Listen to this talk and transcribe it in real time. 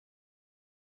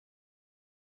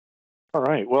All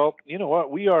right. Well, you know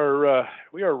what? We are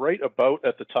right about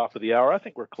at the top of the hour. I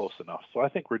think we're close enough. So I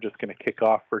think we're just going to kick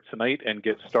off for tonight and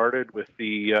get started with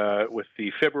the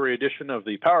February edition of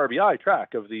the Power BI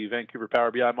track of the Vancouver Power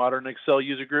BI Modern Excel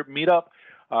User Group Meetup.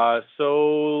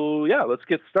 So yeah, let's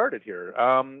get started here.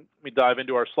 Let me dive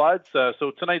into our slides.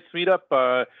 So tonight's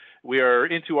meetup, we are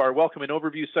into our welcome and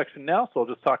overview section now. So I'll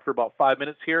just talk for about 5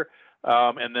 minutes here.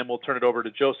 And then we'll turn it over to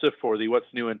Joseph for the What's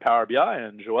New in Power BI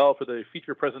and Joël for the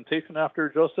feature presentation after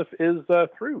Joseph is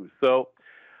through. So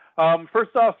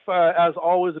first off, as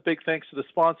always, a big thanks to the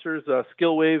sponsors,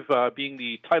 SkillWave being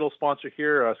the title sponsor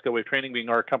here, SkillWave Training being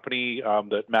our company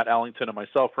that Matt Allington and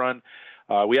myself run.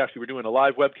 We actually were doing a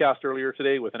live webcast earlier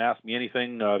today with an Ask Me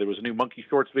Anything. There was a new Monkey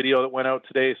Shorts video that went out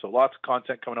today, so lots of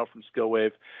content coming out from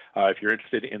SkillWave. If you're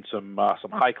interested in some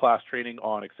high-class training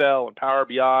on Excel and Power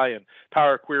BI and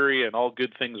Power Query and all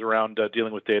good things around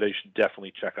dealing with data, you should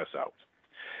definitely check us out.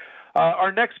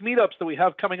 Our next meetups that we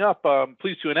have coming up, I'm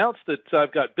pleased to announce that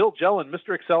I've got Bill Jellin,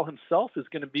 Mr. Excel himself, is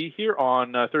going to be here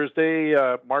on Thursday,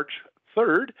 March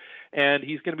 3rd, and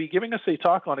he's going to be giving us a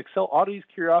talk on Excel oddities,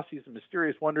 curiosities, and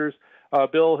mysterious wonders.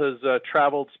 Bill has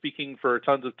traveled speaking for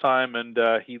tons of time, and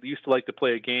he used to like to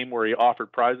play a game where he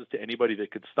offered prizes to anybody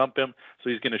that could stump him. So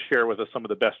he's going to share with us some of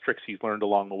the best tricks he's learned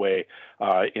along the way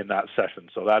in that session.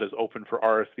 So that is open for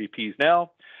RSVPs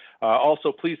now.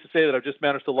 Also pleased to say that I've just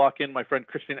managed to lock in my friend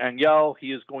Christian Angel.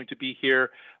 He is going to be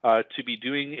here to be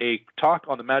doing a talk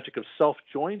on the magic of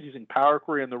self-joins using Power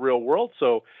Query in the real world.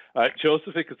 So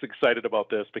Joseph is excited about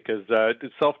this because the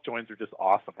self-joins are just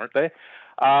awesome, aren't they?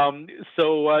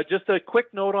 So just a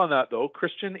quick note on that, though.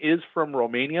 Christian is from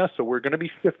Romania, so we're going to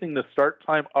be shifting the start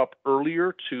time up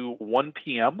earlier to 1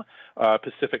 p.m.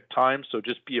 Pacific time, so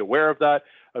just be aware of that.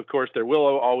 Of course, there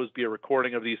will always be a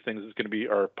recording of these things. It's going to be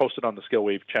posted on the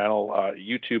SkillWave channel,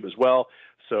 YouTube as well.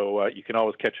 So you can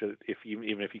always catch it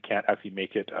even if you can't actually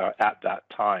make it at that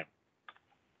time.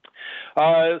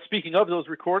 Speaking of those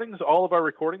recordings, all of our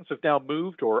recordings have now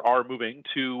moved or are moving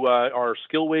to our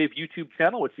SkillWave YouTube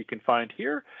channel, which you can find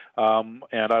here.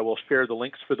 And I will share the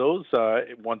links for those.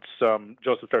 Once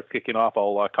Joseph starts kicking off,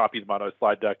 I'll copy them on a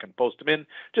slide deck and post them in,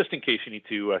 just in case you need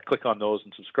to click on those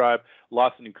and subscribe.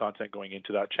 Lots of new content going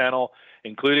into that channel,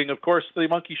 including, of course, the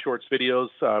Monkey Shorts videos,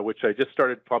 which I just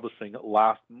started publishing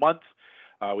last month.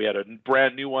 We had a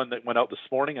brand new one that went out this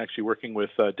morning, actually working with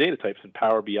data types in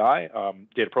Power BI,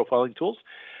 data profiling tools.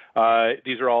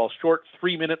 These are all short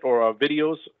 3-minute or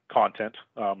videos content.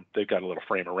 They've got a little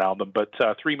frame around them, but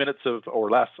 3 minutes or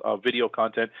less of video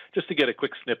content just to get a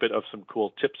quick snippet of some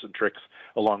cool tips and tricks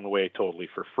along the way, totally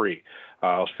for free.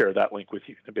 I'll share that link with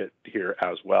you a bit here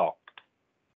as well.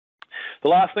 The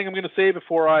last thing I'm going to say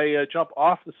before I jump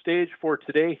off the stage for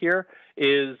today here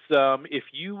is if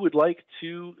you would like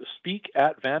to speak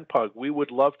at VanPUG, we would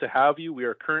love to have you. We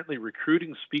are currently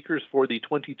recruiting speakers for the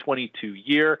 2022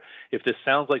 year. If this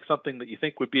sounds like something that you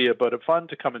think would be a bit of fun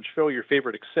to come and show your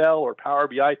favorite Excel or Power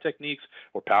BI techniques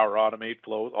or Power Automate,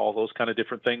 Flow, all those kind of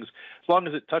different things, as long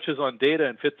as it touches on data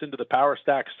and fits into the Power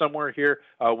Stack somewhere here,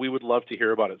 we would love to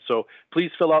hear about it. So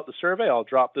please fill out the survey. I'll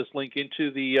drop this link into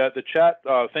the chat.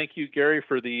 Thank you, Gary,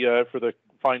 for the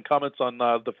fine comments on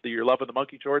your love of the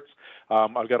Monkey Shorts.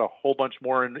 I've got a whole bunch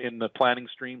more in the planning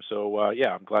stream, so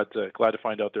yeah, I'm glad to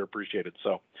find out they're appreciated.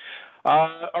 So,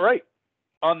 all right.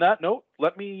 On that note,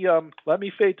 let me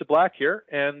fade to black here,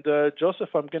 and Joseph,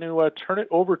 I'm going to turn it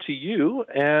over to you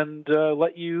and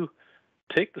let you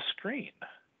take the screen.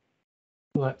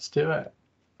 Let's do it.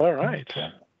 All right. Okay.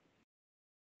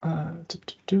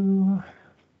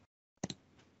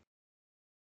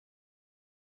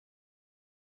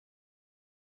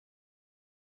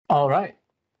 All right.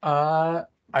 I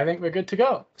think we're good to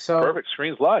go. So perfect.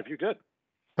 Screen's live. You're good.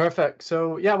 Perfect.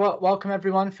 So yeah, well, welcome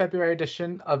everyone. February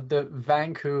edition of the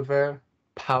Vancouver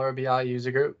Power BI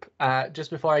user group. Just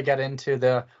before I get into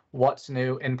the what's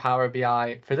new in Power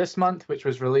BI for this month, which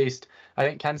was released, I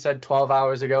think Ken said 12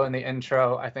 hours ago in the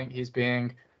intro. I think he's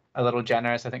being a little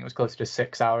generous. I think it was closer to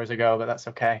 6 hours ago, but that's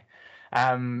okay.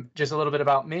 Just a little bit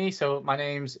about me. So my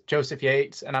name's Joseph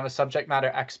Yeates, and I'm a subject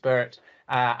matter expert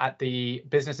at the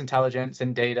Business Intelligence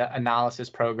and Data Analysis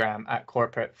program at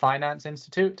Corporate Finance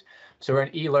Institute. So we're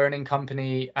an e-learning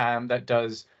company that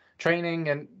does training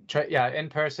and in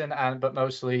person, but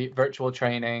mostly virtual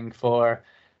training for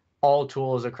all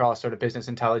tools across sort of business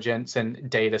intelligence and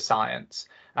data science.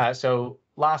 So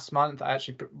last month, I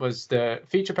actually was the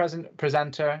feature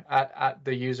presenter at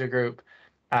the user group,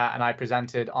 and I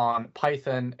presented on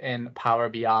Python in Power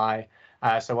BI.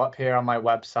 So up here on my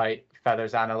website,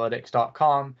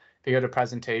 feathersanalytics.com, if you go to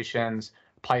presentations,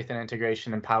 Python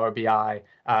integration in Power BI.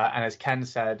 And as Ken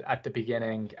said at the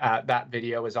beginning, that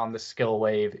video is on the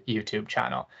SkillWave YouTube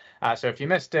channel. So if you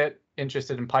missed it,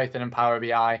 interested in Python and Power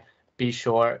BI, be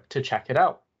sure to check it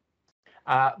out.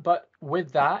 But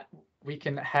with that, we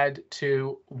can head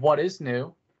to what is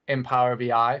new in Power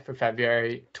BI for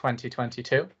February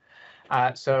 2022.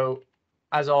 So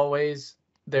as always,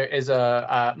 there is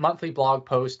a monthly blog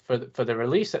post for the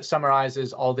release that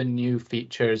summarizes all the new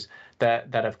features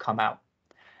that have come out.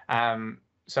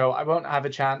 So I won't have a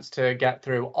chance to get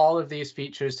through all of these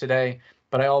features today,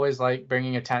 but I always like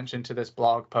bringing attention to this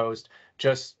blog post.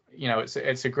 Just, you know,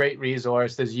 it's a great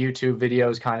resource. There's YouTube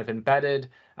videos kind of embedded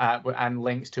and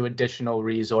links to additional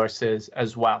resources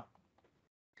as well.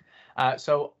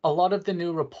 So a lot of the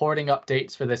new reporting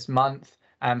updates for this month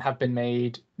have been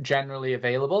made generally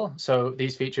available. So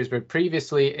these features were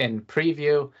previously in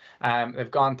preview.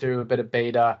 They've gone through a bit of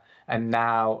beta, and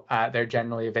now they're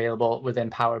generally available within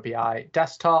Power BI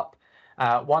Desktop.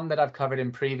 One that I've covered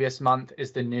in previous month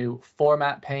is the new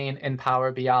format pane in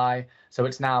Power BI. So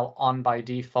it's now on by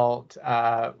default,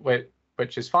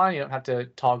 which is fine. You don't have to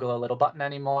toggle a little button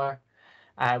anymore.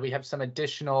 We have some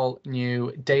additional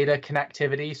new data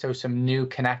connectivity, so some new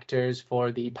connectors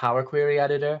for the Power Query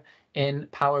editor in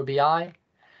Power BI.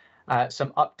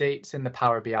 Some updates in the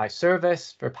Power BI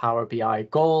service for Power BI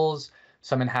goals,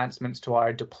 some enhancements to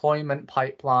our deployment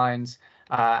pipelines,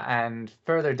 and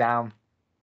further down.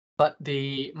 But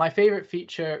my favorite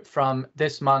feature from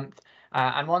this month,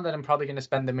 and one that I'm probably going to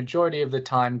spend the majority of the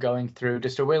time going through,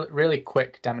 just a really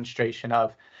quick demonstration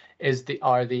of,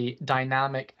 are the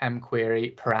dynamic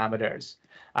mQuery parameters,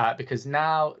 because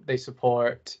now they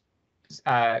support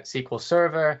SQL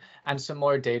Server and some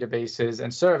more databases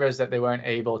and servers that they weren't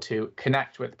able to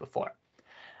connect with before.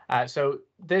 So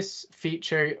this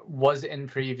feature was in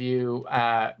preview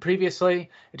previously,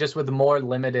 just with more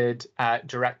limited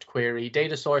direct query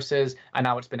data sources, and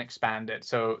now it's been expanded.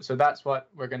 So that's what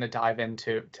we're going to dive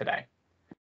into today.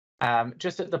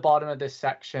 Just at the bottom of this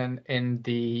section in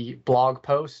the blog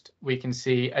post, we can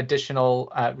see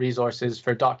additional resources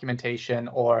for documentation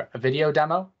or a video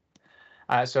demo.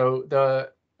 So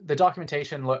the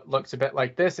documentation looks a bit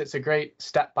like this. It's a great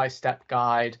step-by-step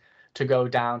guide to go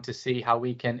down to see how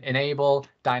we can enable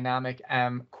dynamic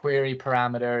query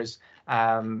parameters.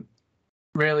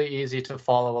 Really easy to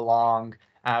follow along.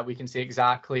 We can see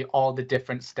exactly all the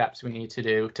different steps we need to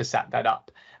do to set that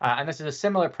up. And this is a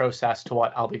similar process to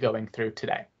what I'll be going through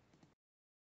today.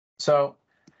 So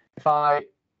if I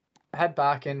head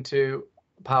back into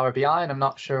Power BI, and I'm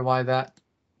not sure why that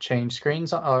changed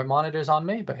screens or monitors on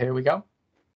me, but here we go.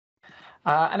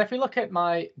 And if we look at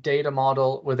my data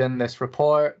model within this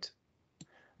report,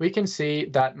 we can see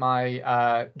that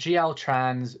my GL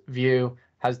trans view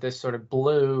has this sort of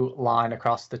blue line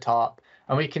across the top.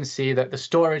 And we can see that the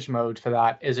storage mode for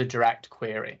that is a direct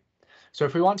query. So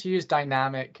if we want to use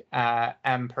dynamic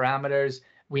parameters,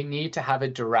 we need to have a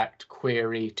direct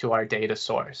query to our data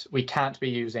source. We can't be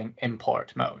using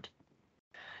import mode.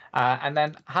 And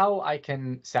then how I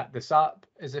can set this up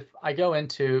is if I go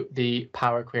into the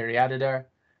Power Query editor,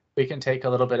 we can take a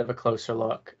little bit of a closer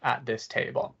look at this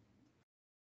table.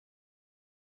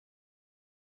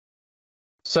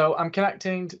 So I'm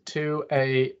connecting to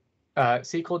a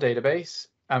SQL database,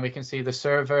 and we can see the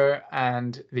server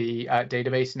and the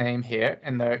database name here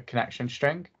in the connection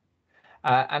string.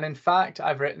 And in fact,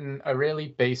 I've written a really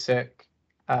basic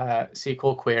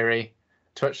SQL query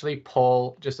to actually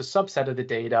pull just a subset of the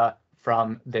data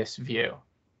from this view.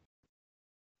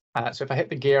 So if I hit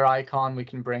the gear icon, we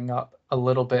can bring up a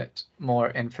little bit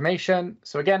more information.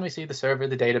 So again, we see the server,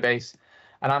 the database,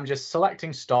 and I'm just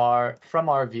selecting star from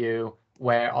our view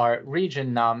where our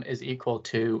region num is equal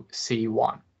to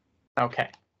C1. Okay.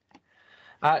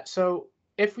 So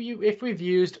if we've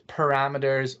used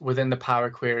parameters within the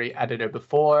Power Query editor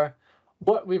before,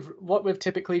 what we've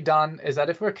typically done is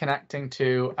that if we're connecting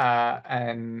to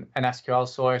an SQL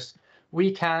source,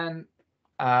 we can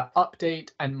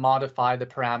update and modify the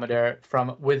parameter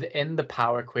from within the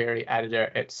Power Query editor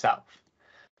itself.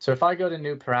 So if I go to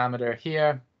new parameter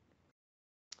here,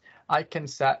 I can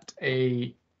set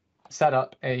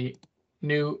up a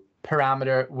new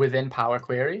parameter within Power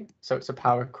Query. So it's a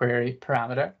Power Query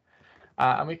parameter,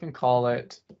 and we can call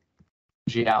it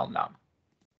glnum.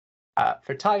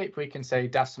 For type, we can say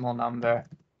decimal number,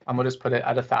 and we'll just put it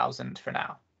at 1,000 for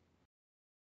now.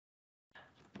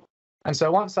 And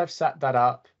so once I've set that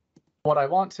up, what I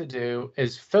want to do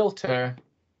is filter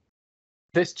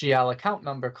this GL account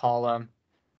number column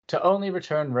to only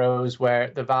return rows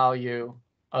where the value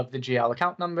of the GL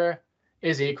account number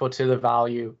is equal to the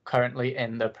value currently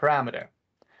in the parameter.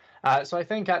 So I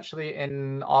think actually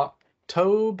in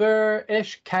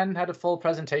October-ish, Ken had a full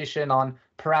presentation on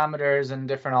parameters and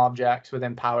different objects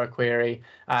within Power Query.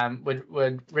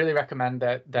 Would really recommend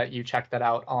that you check that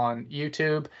out on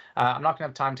YouTube. I'm not going to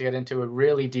have time to get into a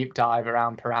really deep dive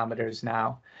around parameters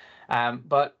now.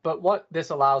 But what this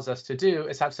allows us to do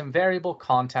is have some variable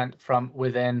content from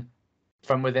within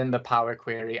the Power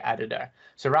Query editor.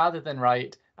 So rather than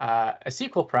write a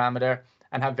SQL parameter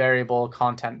and have variable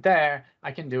content there,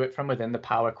 I can do it from within the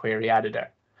Power Query editor.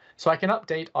 So I can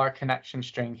update our connection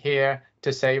string here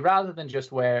to say, rather than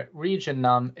just where region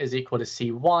num is equal to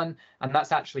C1, and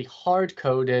that's actually hard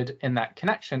coded in that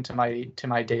connection to my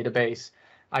database,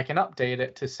 I can update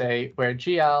it to say where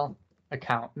GL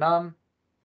account num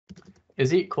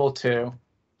is equal to,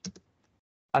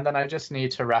 and then I just need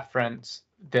to reference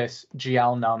this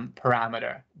GL num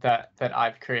parameter that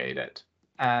I've created.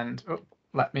 And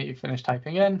let me finish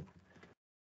typing in.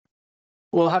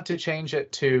 We'll have to change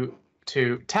it to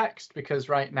text, because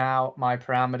right now my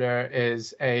parameter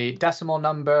is a decimal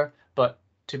number, but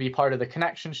to be part of the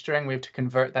connection string, we have to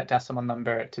convert that decimal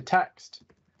number to text.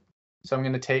 So I'm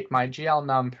going to take my GL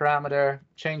num parameter,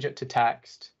 change it to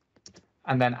text,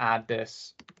 and then add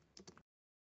this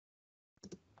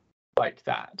like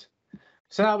that.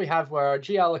 So now we have where our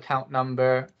GL account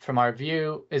number from our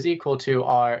view is equal to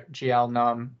our GL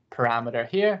num parameter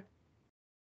here.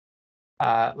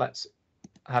 Let's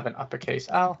have an uppercase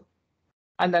L.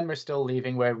 And then we're still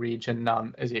leaving where region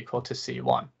num is equal to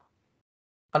C1.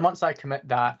 And once I commit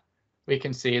that, we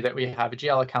can see that we have a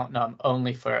GL account num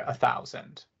only for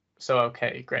 1,000. So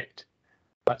OK, great.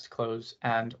 Let's close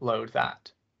and load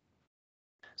that.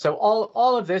 So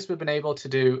all of this we've been able to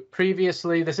do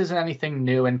previously. This isn't anything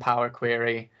new in Power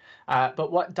Query.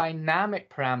 But what dynamic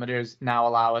parameters now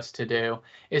allow us to do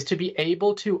is to be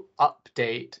able to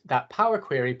update that Power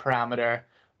Query parameter,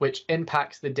 which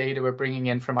impacts the data we're bringing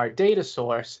in from our data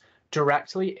source,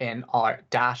 directly in our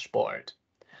dashboard.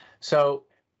 So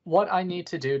what I need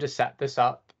to do to set this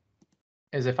up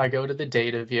is, if I go to the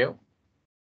data view,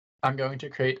 I'm going to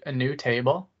create a new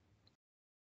table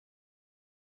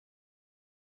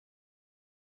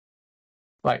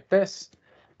like this,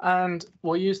 and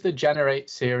we'll use the generate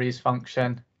series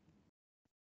function.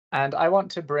 And I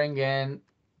want to bring in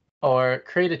or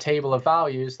create a table of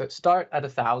values that start at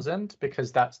 1,000,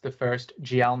 because that's the first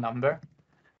GL number,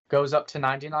 goes up to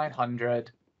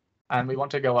 9,900, and we want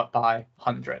to go up by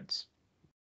hundreds.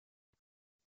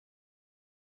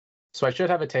 So I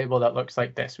should have a table that looks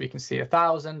like this. We can see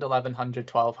 1,000,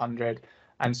 1,100, 1,200,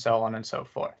 and so on and so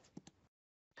forth.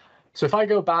 So if I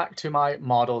go back to my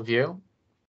model view,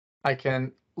 I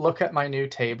can look at my new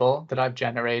table that I've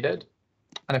generated.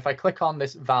 And if I click on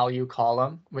this value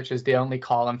column, which is the only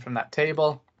column from that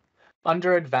table,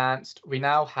 under advanced, we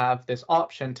now have this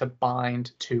option to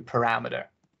bind to parameter.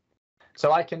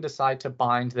 So I can decide to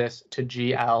bind this to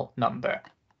GL number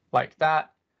like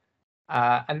that.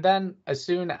 And then as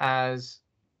soon as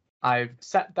I've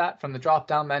set that from the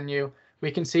drop-down menu,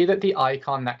 we can see that the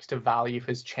icon next to value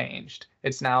has changed.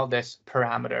 It's now this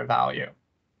parameter value.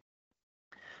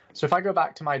 So if I go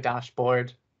back to my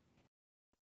dashboard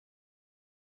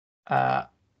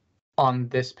on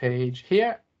this page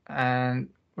here, and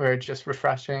we're just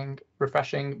refreshing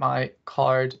my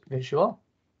card visual.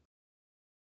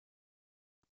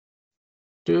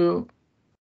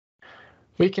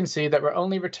 We can see that we're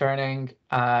only returning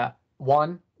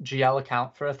one GL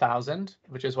account for 1,000,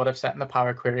 which is what I've set in the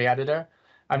Power Query editor,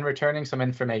 and returning some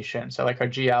information, so like our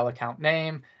GL account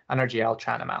name and our GL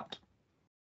tran amount.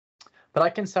 But I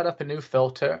can set up a new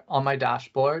filter on my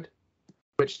dashboard,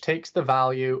 which takes the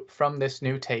value from this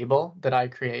new table that I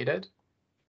created.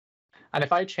 And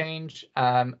if I change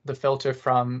the filter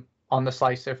from on the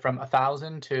slicer from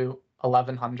 1,000 to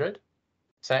 1,100,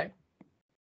 say,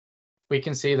 we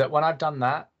can see that when I've done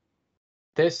that,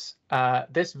 this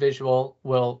visual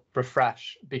will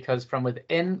refresh, because from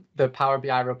within the Power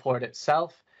BI report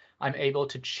itself, I'm able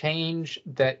to change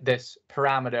this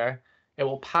parameter. It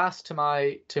will pass to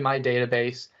my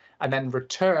database and then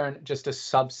return just a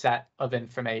subset of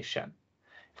information.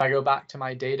 If I go back to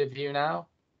my data view now,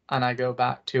 and I go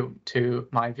back to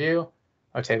my view,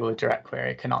 our table with direct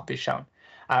query cannot be shown.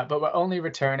 But we're only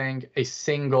returning a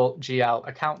single GL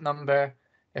account number.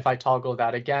 If I toggle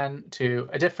that again to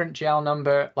a different GL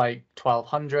number, like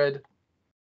 1,200,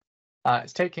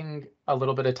 it's taking a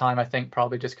little bit of time, I think,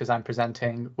 probably just because I'm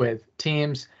presenting with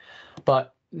Teams.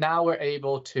 But now we're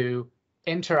able to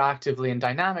interactively and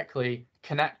dynamically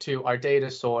connect to our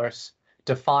data source,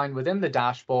 define within the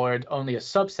dashboard only a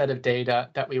subset of data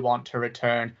that we want to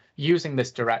return using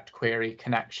this direct query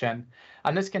connection.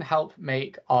 And this can help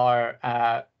make our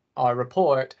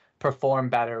report perform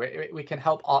better. We can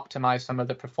help optimize some of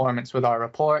the performance with our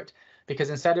report, because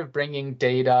instead of bringing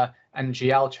data and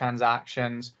GL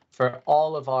transactions for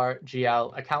all of our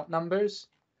GL account numbers,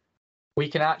 we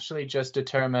can actually just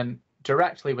determine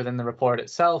directly within the report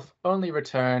itself, only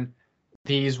return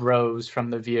these rows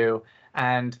from the view,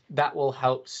 and that will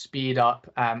help speed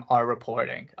up our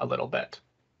reporting a little bit.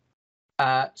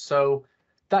 So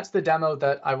that's the demo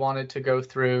that I wanted to go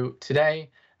through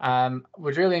today.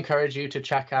 Would really encourage you to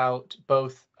check out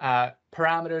both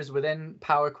parameters within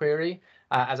Power Query.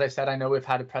 As I said, I know we've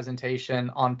had a presentation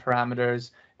on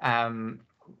parameters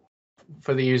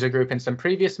for the user group in some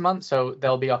previous months, so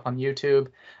they'll be up on YouTube.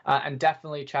 And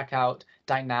definitely check out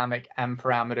dynamic M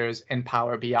parameters in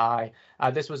Power BI.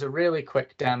 This was a really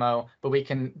quick demo, but we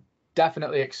can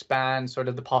definitely expand sort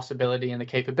of the possibility and the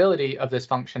capability of this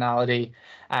functionality.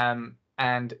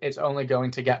 And it's only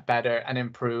going to get better and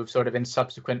improve sort of in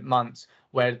subsequent months,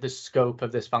 where the scope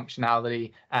of this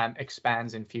functionality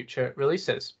expands in future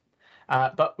releases.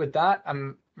 But with that,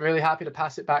 I'm really happy to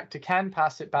pass it back to Ken,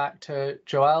 pass it back to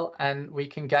Joël, and we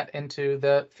can get into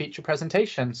the feature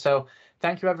presentation. So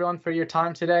thank you everyone for your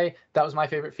time today. That was my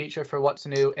favorite feature for what's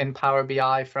new in Power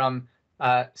BI from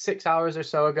 6 hours or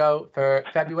so ago for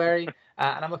February.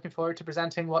 And I'm looking forward to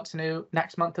presenting what's new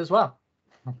next month as well.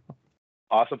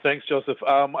 Awesome. Thanks, Joseph.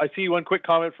 I see one quick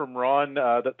comment from Ron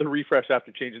that the refresh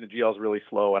after changing the GL is really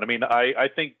slow. And I mean, I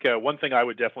think one thing I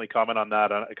would definitely comment on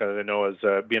that, because I know as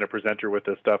being a presenter with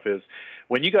this stuff, is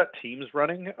when you got Teams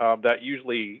running, that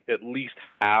usually at least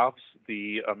halves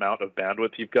the amount of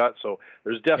bandwidth you've got. So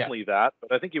there's definitely that.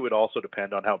 But I think it would also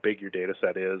depend on how big your data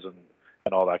set is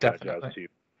and all that kind of jazz too.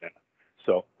 Yeah.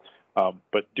 So.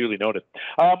 But duly noted.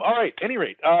 All right. Any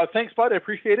rate, thanks, bud. I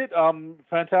appreciate it.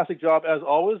 Fantastic job as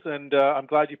always, and I'm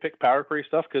glad you picked Power Query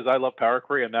stuff, because I love Power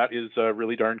Query, and that is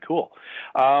really darn cool.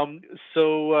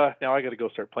 So now I got to go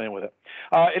start playing with it.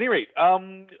 Any rate,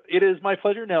 it is my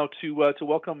pleasure now to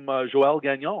welcome Joël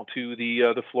Gagnon to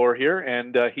the floor here,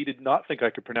 and he did not think I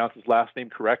could pronounce his last name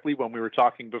correctly when we were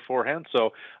talking beforehand,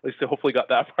 so at least I hopefully got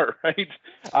that part right.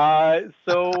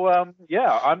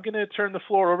 Yeah, I'm going to turn the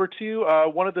floor over to you.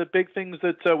 One of the big things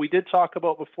that we did talk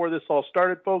about before this all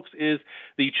started, folks, is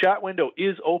the chat window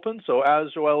is open. So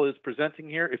as Joël is presenting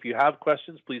here, if you have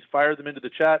questions, please fire them into the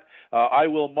chat. I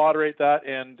will moderate that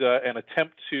and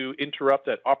attempt to interrupt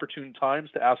at opportune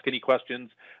times to ask any questions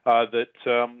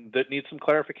that need some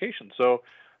clarification. So,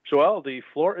 Joël, the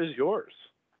floor is yours.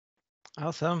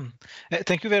 Awesome.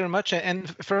 Thank you very much. And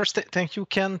first, thank you,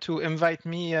 Ken, to invite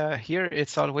me here.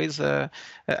 It's always a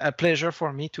pleasure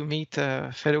for me to meet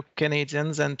fellow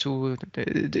Canadians and to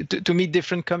meet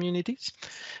different communities.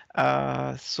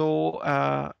 So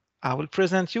I will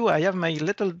present you. I have my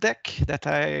little deck that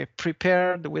I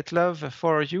prepared with love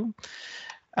for you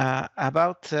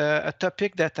about a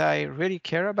topic that I really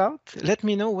care about. Let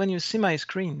me know when you see my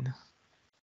screen.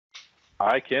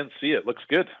 I can see it. Looks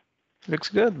good. Looks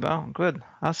good. Well, good.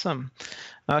 Awesome.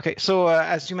 Okay. So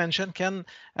as you mentioned, Ken,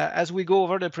 as we go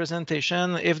over the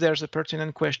presentation, if there's a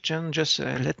pertinent question, just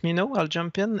let me know. I'll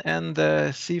jump in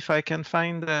and see if I can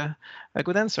find a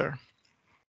good answer.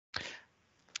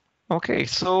 Okay,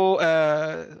 so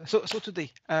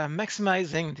today,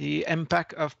 maximizing the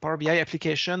impact of Power BI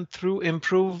application through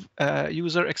improved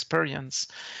user experience.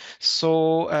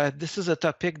 So this is a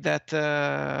topic that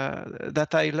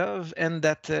I love, and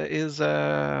that is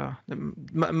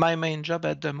my main job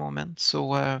at the moment.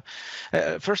 So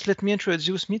first, let me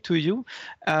introduce me to you.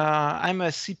 I'm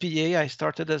a CPA. I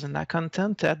started as an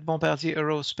accountant at Bombardier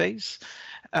Aerospace,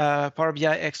 Power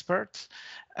BI expert.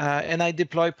 And I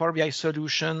deploy Power BI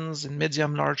solutions in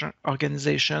medium-large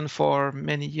organization for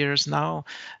many years now.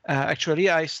 Actually,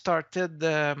 I started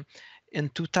in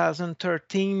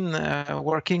 2013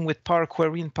 working with Power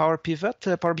Query and Power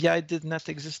Pivot. Power BI did not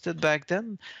existed back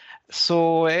then.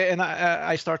 So, and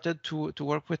I started to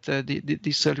work with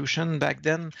the solution back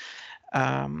then.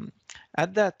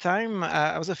 At that time,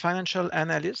 I was a financial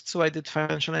analyst, so I did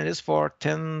financial analyst for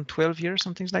 10, 12 years,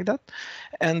 something like that.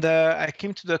 And I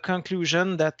came to the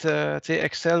conclusion that the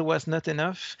Excel was not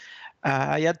enough.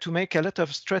 I had to make a lot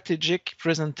of strategic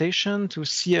presentation to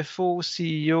CFO,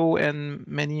 CEO, and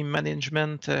many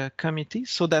management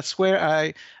committees. So that's where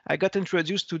I got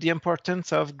introduced to the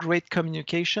importance of great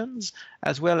communications,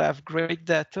 as well as great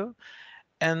data.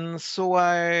 And so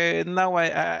I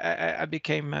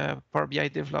became a Power BI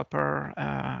developer.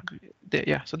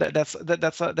 Yeah, so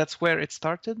that's where it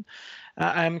started.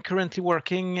 I'm currently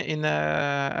working in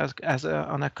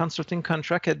on a consulting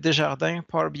contract at Desjardins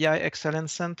Power BI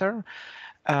Excellence Center.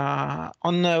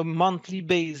 On a monthly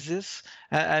basis,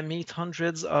 I meet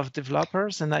hundreds of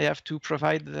developers, and I have to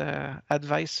provide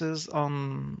advices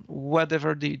on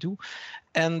whatever they do.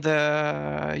 And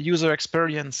user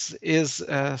experience is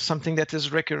something that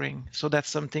is recurring. So that's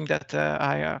something that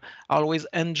I always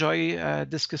enjoy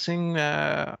discussing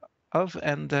of,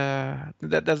 and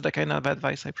that's the kind of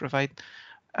advice I provide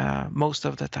most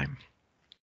of the time.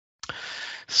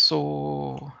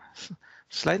 So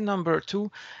slide number 2.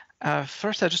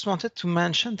 First, I just wanted to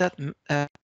mention that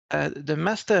the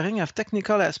mastering of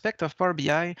technical aspect of Power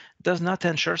BI does not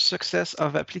ensure success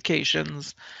of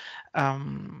applications.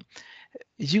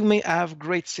 You may have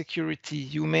great security,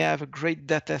 you may have a great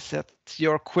data set,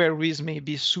 your queries may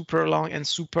be super long and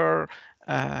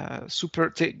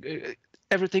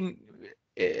everything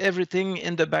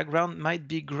in the background might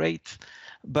be great,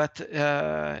 but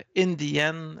in the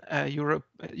end,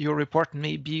 your report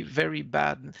may be very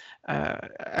bad.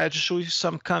 I'll show you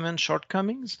some common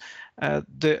shortcomings.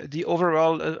 The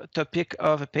overall topic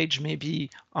of a page may be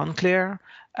unclear.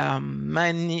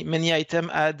 Many items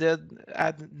add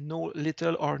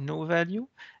little or no value,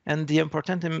 and the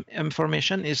important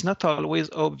information is not always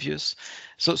obvious.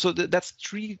 So that's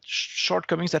 3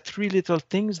 shortcomings, that 3 little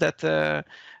things that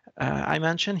I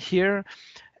mentioned here.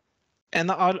 And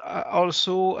I'll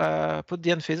also put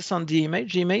the emphasis on the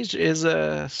image. The image is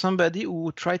somebody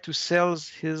who tried to sell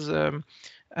his Power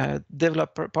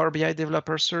BI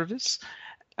developer service.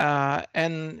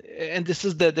 And this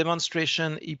is the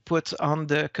demonstration he put on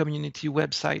the community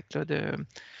website.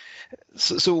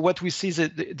 So what we see is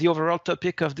that the overall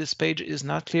topic of this page is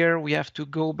not clear. We have to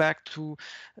go back to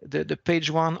the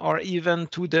page 1 or even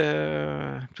to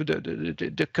the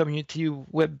community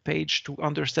web page to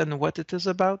understand what it is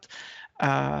about.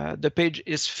 The page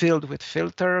is filled with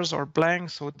filters or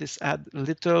blanks, so this adds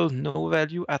little, no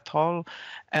value at all.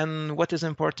 And what is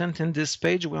important in this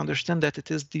page, we understand that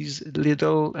it is these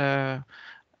little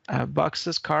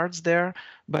boxes, cards there,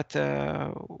 but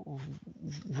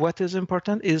what is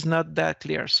important is not that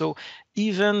clear. So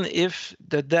even if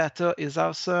the data is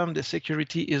awesome, the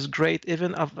security is great,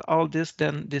 even of all this,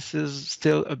 then this is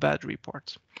still a bad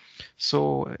report.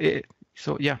 So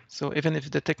even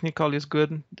if the technical is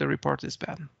good, the report is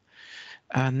bad.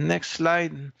 Next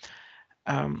slide.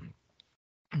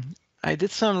 I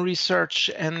did some research,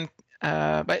 and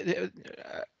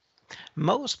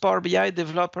most Power BI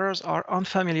developers are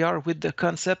unfamiliar with the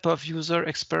concept of user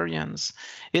experience.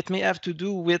 It may have to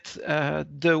do with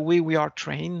the way we are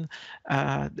trained,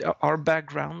 our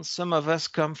background. Some of us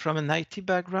come from an IT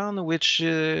background, which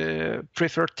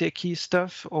prefer techie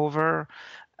stuff over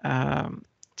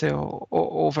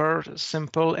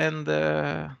simple and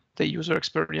the user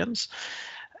experience.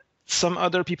 Some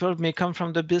other people may come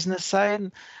from the business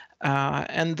side,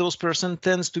 and those person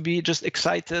tends to be just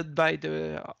excited by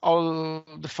all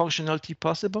the functionality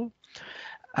possible.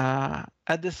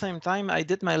 At the same time, I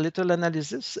did my little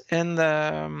analysis, and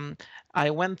I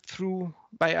went through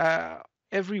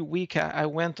every week. I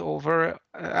went over.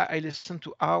 I listened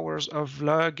to hours of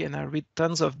vlog, and I read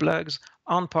tons of blogs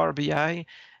on Power BI,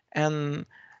 and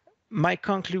my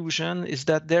conclusion is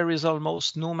that there is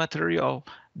almost no material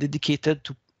dedicated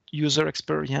to user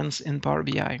experience in Power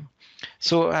BI.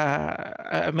 So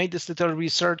I made this little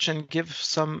research and give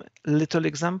some little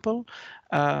example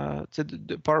to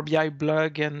the Power BI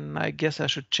blog, and I guess I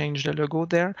should change the logo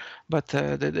there, but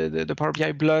the Power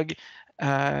BI blog,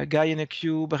 Guy in a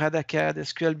Cube, Radacad,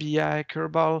 SQL BI,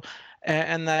 Kerbal,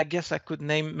 and I guess I could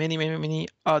name many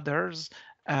others.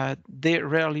 They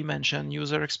rarely mention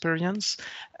user experience.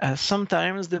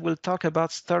 Sometimes they will talk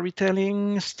about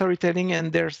storytelling,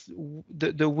 and there's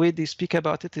the way they speak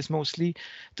about it is mostly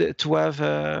to have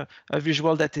a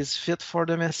visual that is fit for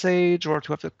the message, or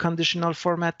to have a conditional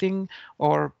formatting,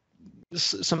 or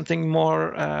something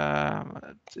more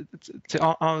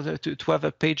to have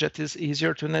a page that is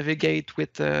easier to navigate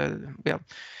with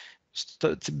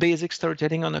basic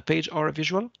storytelling on a page or a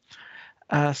visual.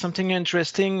 Something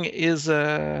interesting is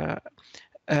a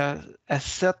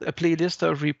playlist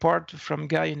of report from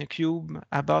Guy in a Cube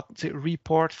about the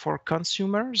report for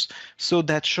consumers. So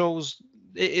that shows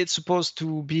it's supposed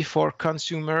to be for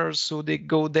consumers. So they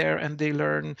go there and they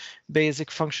learn basic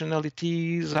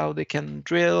functionalities, how they can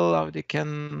drill, how they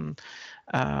can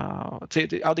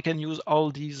use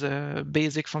all these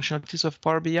basic functionalities of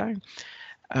Power BI.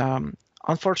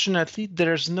 Unfortunately,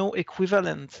 there's no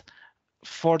equivalent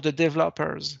for the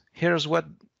developers. Here's what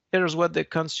the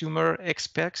consumer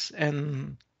expects,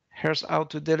 and here's how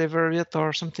to deliver it,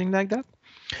 or something like that.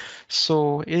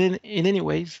 So in any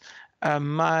ways,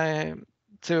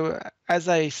 as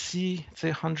I see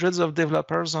hundreds of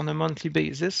developers on a monthly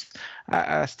basis,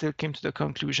 I still came to the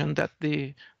conclusion that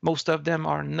most of them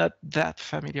are not that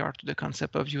familiar to the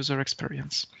concept of user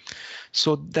experience.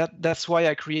 So that's why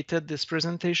I created this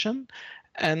presentation.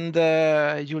 And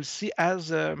you'll see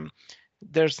as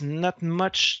there's not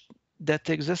much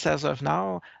that exists as of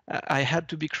now, I had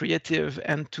to be creative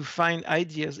and to find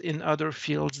ideas in other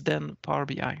fields than Power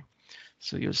BI.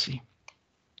 So you'll see.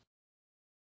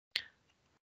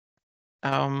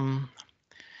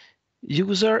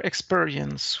 User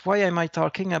experience. Why am I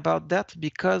talking about that?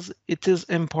 Because it is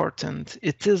important.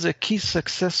 It is a key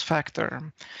success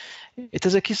factor. It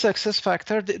is a key success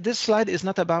factor. This slide is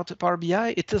not about Power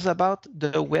BI. It is about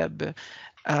the web.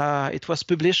 It was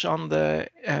published on the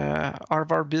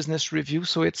Harvard Business Review,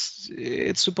 so it's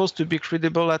supposed to be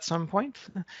credible at some point.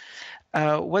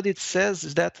 What it says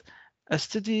is that a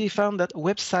study found that a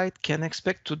website can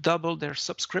expect to double their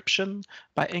subscription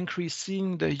by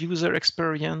increasing the user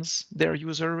experience,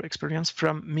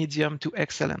 from medium to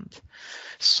excellent.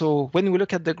 So when we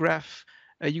look at the graph,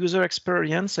 a user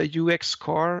experience, a UX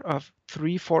score of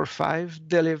 3, 4, 5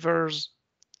 delivers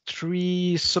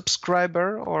 3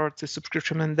 subscriber or the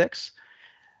subscription index.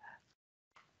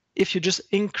 If you just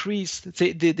increase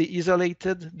the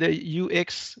isolated the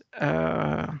UX,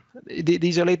 they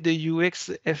isolate the UX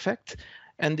effect,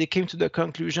 and they came to the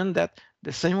conclusion that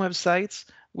the same websites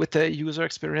with a user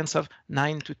experience of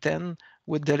 9 to 10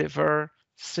 would deliver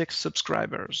 6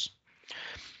 subscribers.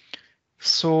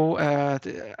 So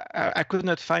I could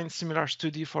not find similar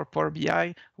study for Power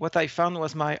BI. What I found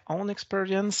was my own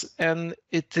experience, and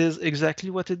it is exactly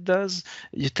what it does.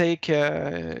 You take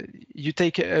a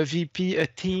VP, a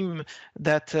team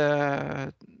that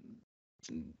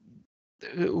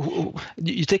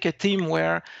you take a team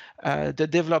where the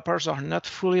developers are not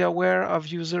fully aware of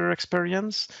user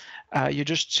experience. You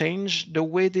just change the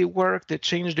way they work, they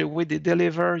change the way they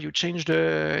deliver, you change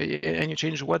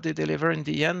what they deliver in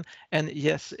the end, and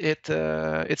yes, it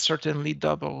certainly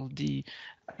doubled the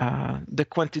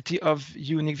quantity of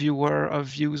unique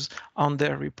views on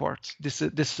their report. This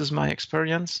is my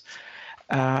experience.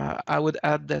 I would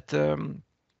add that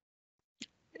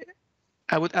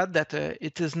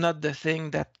it is not the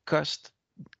thing that costs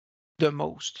the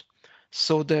most.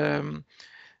 So the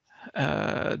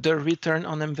return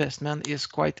on investment is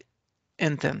quite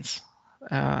intense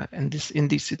in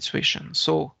this situation.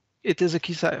 So it is a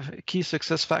key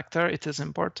success factor. It is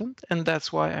important, and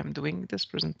that's why I'm doing this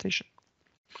presentation.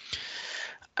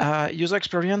 User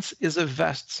experience is a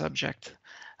vast subject.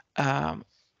 I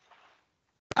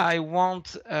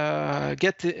won't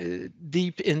get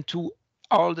deep into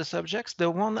all the subjects. The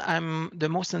one I'm the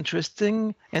most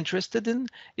interested in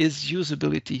is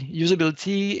usability.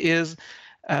 Usability is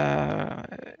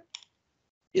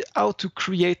how to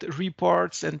create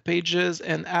reports and pages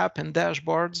and app and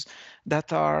dashboards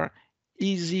that are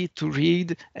easy to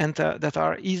read and that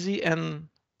are easy and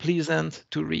pleasant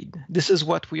to read. This is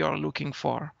what we are looking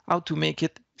for, how to make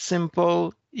it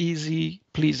simple, easy,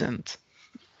 pleasant.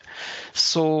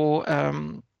 So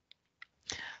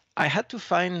I had to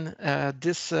find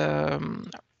the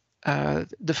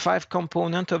 5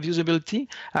 components of usability.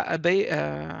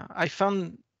 I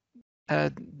found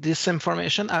this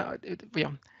information.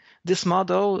 This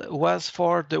model was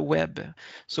for the web.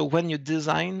 So when you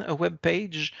design a web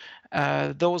page,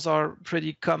 those are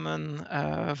pretty common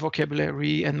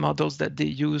vocabulary and models that they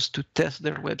use to test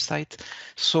their website.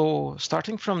 So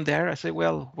starting from there, I say,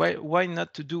 well, why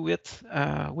not to do it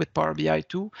with Power BI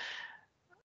too?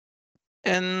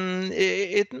 And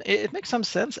it makes some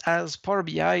sense, as Power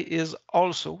BI is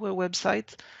also a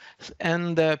website,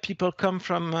 and people come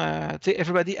from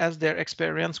everybody has their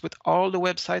experience with all the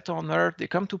websites on earth. They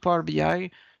come to Power BI.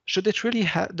 Should it really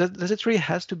does it really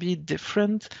has to be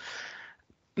different?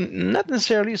 Not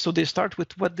necessarily. So they start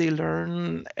with what they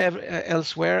learn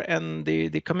elsewhere, and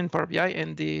they come in Power BI,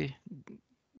 and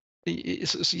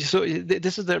so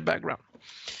this is their background.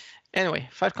 Anyway,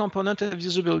 5 components of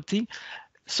usability.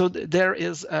 So there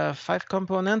is 5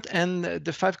 components, and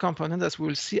the 5 components, as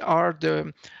we'll see, are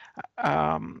the.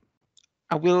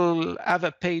 I will have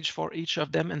a page for each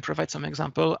of them and provide some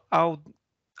example. How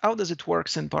does it work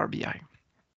in Power BI?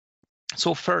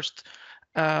 So first,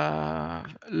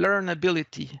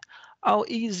 learnability. How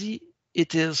easy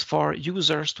it is for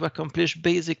users to accomplish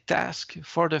basic tasks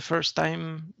for the first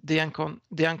time they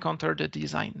encounter the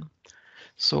design.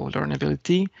 So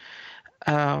learnability.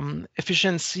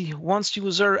 Efficiency. Once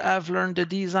users have learned the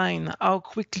design, how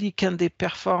quickly can they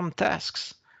perform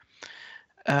tasks?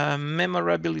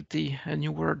 Memorability, a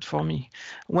new word for me.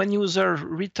 When users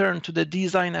return to the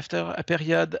design after a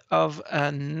period of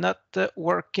not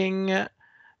working,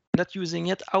 not using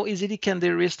it, how easily can they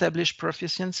reestablish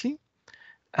proficiency?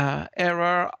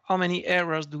 Error, how many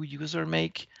errors do user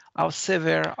make? How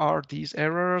severe are these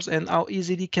errors, and how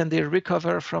easily can they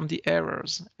recover from the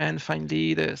errors? And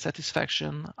finally, the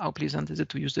satisfaction, how pleasant is it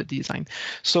to use the design?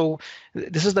 So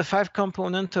this is the 5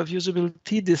 component of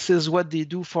usability. This is what they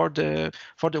do for the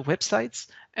websites,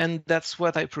 and that's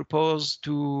what I propose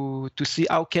to see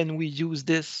how can we use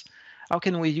this,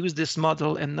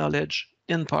 model and knowledge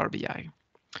in Power BI.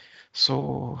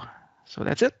 So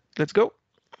that's it. Let's go.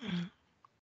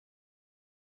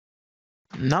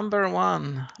 Number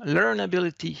 1,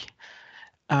 learnability.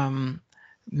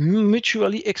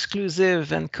 Mutually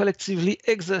exclusive and collectively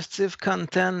exhaustive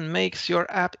content makes your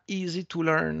app easy to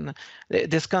learn.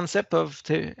 This concept of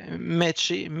the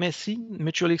messy,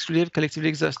 mutually exclusive, collectively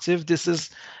exhaustive, this is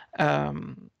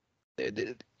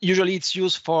usually it's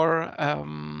used for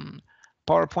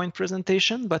PowerPoint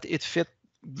presentation, but it fit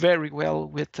very well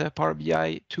with Power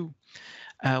BI too.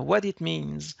 What it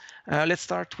means. Let's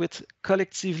start with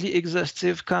collectively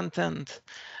exhaustive content.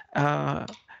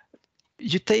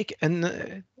 You take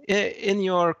in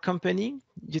your company,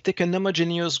 you take an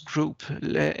homogeneous group,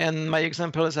 and my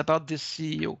example is about the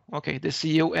CEO. Okay, the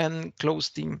CEO and close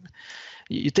team.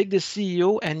 You take the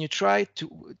CEO and you try to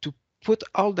put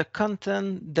all the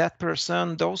content that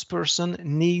those person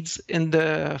needs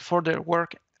for their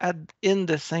work in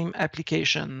the same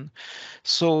application.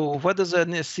 So what does a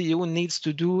CEO needs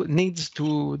to do? Needs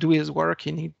to do his work.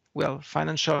 He needs, well,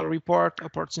 financial report,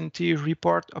 opportunity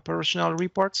report, operational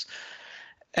reports.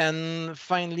 And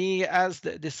finally, as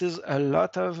this is a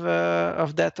lot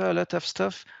of data, a lot of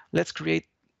stuff, let's create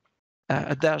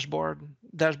a dashboard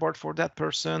for that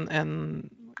person. And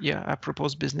yeah, I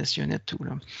propose business unit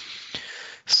too.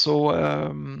 So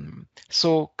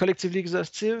collectively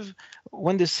exhaustive,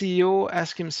 when the CEO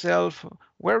asks himself,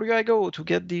 where do I go to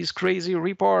get these crazy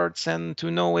reports and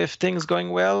to know if things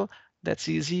going well? That's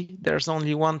easy. There's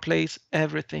only one place.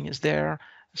 Everything is there.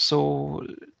 So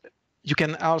you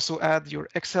can also add your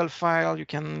Excel file. You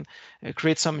can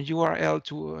create some URL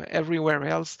to everywhere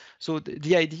else. So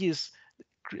the idea is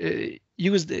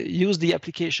use the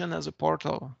application as a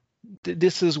portal.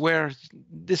 This is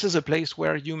a place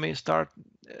where you may start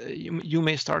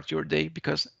your day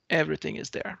because everything is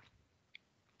there.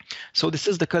 So this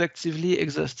is the collectively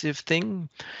exhaustive thing.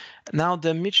 Now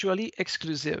the mutually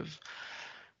exclusive.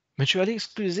 Mutually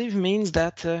exclusive means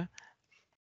that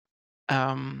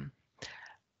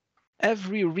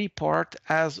every report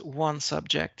has one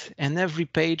subject and every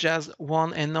page has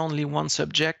one and only one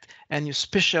subject, and you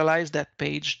specialize that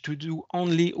page to do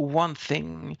only one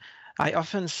thing. I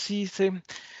often see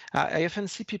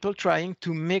people trying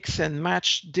to mix and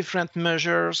match different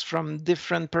measures from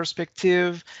different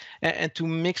perspectives and to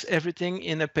mix everything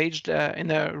in a page,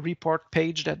 in a report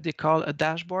page that they call a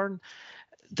dashboard.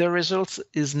 The results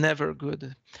is never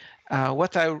good.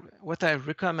 What I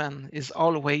recommend is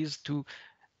always to,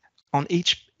 on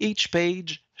each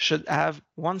page should have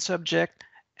one subject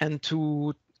and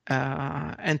to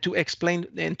explain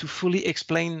and to fully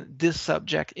explain this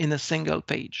subject in a single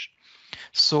page.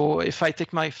 So if I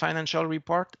take my financial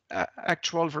report,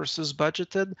 actual versus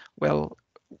budgeted, well,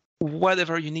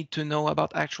 whatever you need to know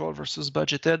about actual versus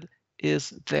budgeted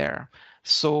is there.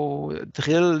 So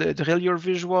drill your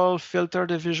visual, filter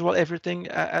the visual, everything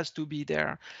has to be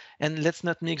there. And let's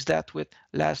not mix that with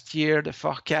last year, the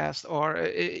forecast, or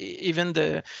even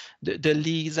the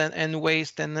leads and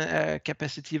waste and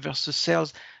capacity versus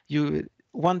sales.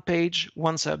 One page,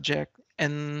 one subject,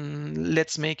 and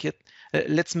let's make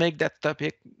that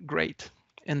topic great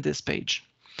in this page.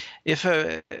 If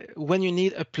when you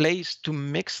need a place to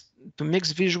mix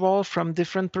visual from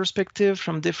different perspective,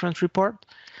 from different report,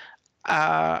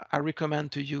 I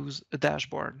recommend to use a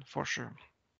dashboard for sure.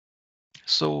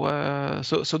 So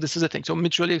this is the thing. So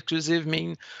mutually exclusive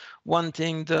mean one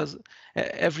thing does,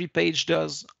 every page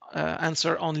does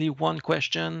answer only one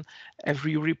question,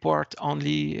 every report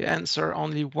only answer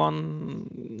only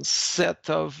one set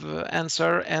of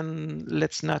answer, and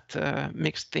let's not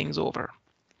mix things over.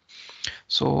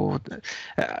 So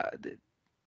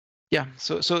yeah,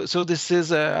 so this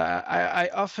is I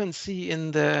often see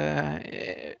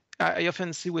I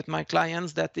often see with my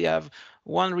clients that they have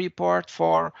one report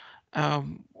for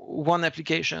one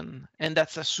application, and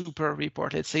that's a super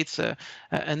report. Let's say it's an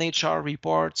HR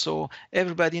report, so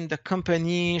everybody in the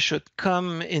company should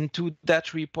come into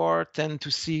that report and to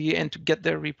see and to get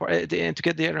their report and to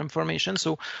get their information.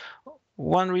 So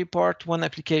one report, one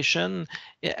application.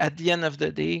 At the end of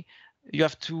the day, you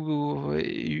have to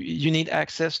you need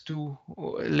access to,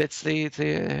 let's say,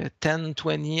 10,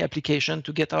 20 application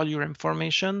to get all your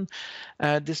information.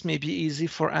 This may be easy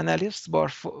for analysts,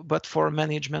 but for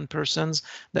management persons,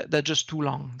 that's just too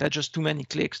long. That's just too many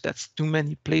clicks. That's too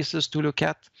many places to look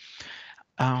at.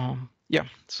 Yeah,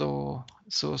 so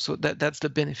that's the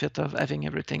benefit of having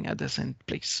everything at the same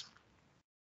place.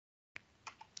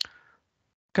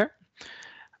 Okay.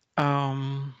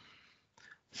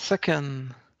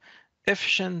 Second,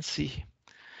 efficiency.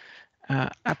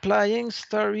 Applying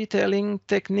storytelling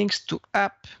techniques to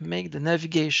app make the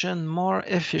navigation more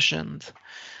efficient.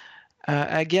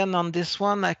 Again, on this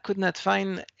one, I could not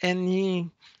find any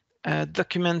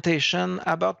documentation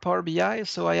about Power BI,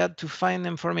 so I had to find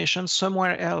information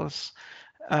somewhere else.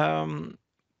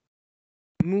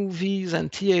 Movies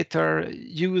and theater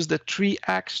use the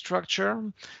 3-act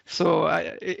structure, so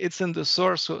it's in the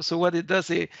source. So what it does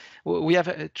is we have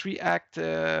a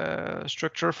 3-act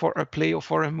structure for a play or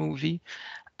for a movie,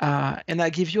 and I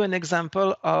give you an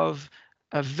example of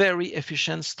a very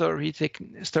efficient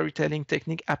storytelling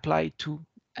technique applied to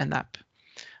an app.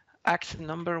 Act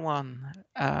number 1,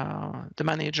 the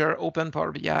manager open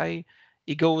Power BI.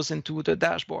 He goes into the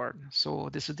dashboard. So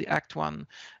this is the Act 1.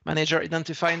 Manager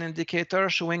identify an indicator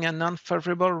showing a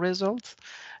non-favorable result.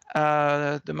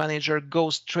 The manager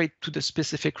goes straight to the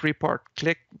specific report,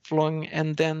 click flowing,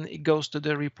 and then it goes to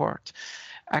the report.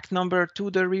 Act number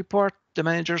 2, the report. The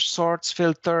manager sorts,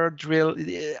 filter, drill,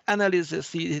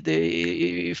 analysis.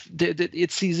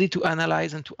 It's easy to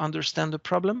analyze and to understand the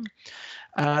problem.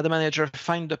 The manager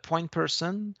find the point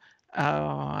person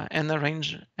and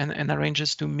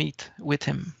arranges to meet with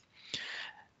him.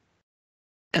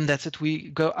 And that's it. We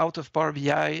go out of Power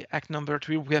BI. Act number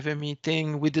 3, we have a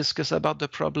meeting. We discuss about the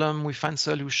problem. We find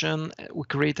solution. We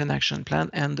create an action plan,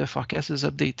 and the forecast is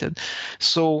updated.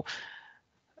 So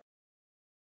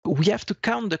we have to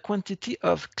count the quantity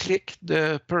of click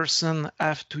the person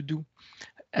have to do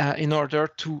in order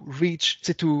to reach,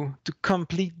 to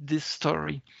complete this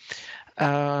story.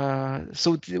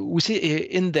 So we see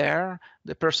in there,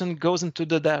 the person goes into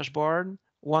the dashboard,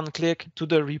 1 click to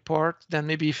the report, then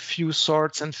maybe a few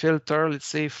sorts and filter, let's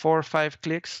say 4 or 5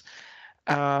 clicks.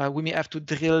 We may have to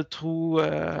drill through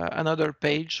another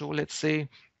page, so let's say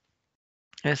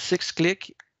 6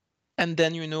 click, and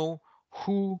then you know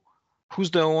who's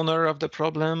the owner of the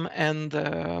problem and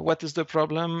what is the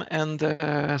problem,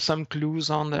 and some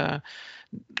clues on the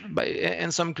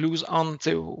some clues on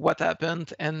to what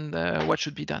happened and what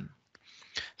should be done.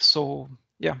 So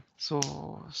yeah,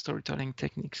 so storytelling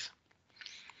techniques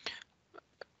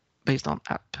based on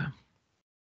app.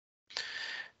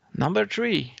 Number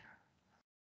 3,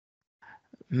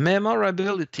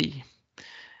 memorability.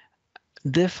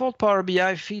 Default Power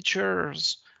BI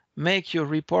features make your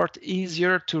report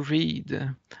easier to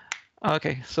read.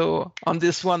 Okay, so on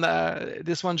this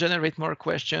one generates more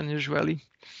questions usually.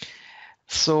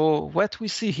 So what we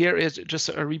see here is just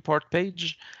a report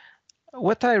page.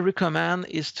 What I recommend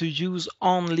is to use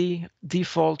only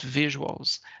default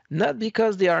visuals, not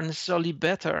because they are necessarily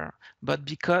better, but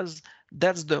because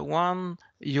that's the one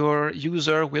your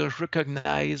user will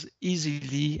recognize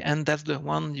easily, and that's the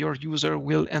one your user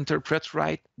will interpret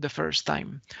right the first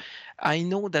time. I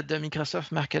know that the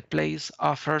Microsoft Marketplace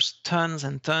offers tons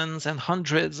and tons and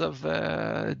hundreds of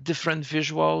different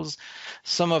visuals.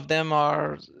 Some of them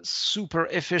are super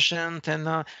efficient,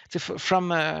 and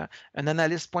from an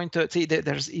analyst point of view,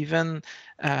 there's even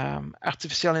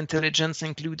artificial intelligence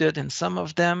included in some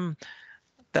of them.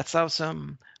 That's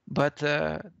awesome. But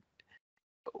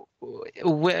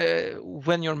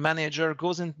when your manager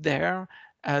goes in there,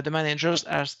 the manager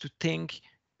has to think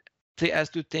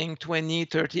 20,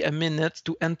 30, a minute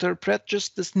to interpret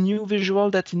just this new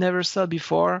visual that he never saw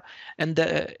before. And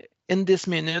in this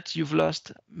minute, you've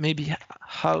lost maybe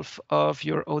half of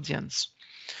your audience.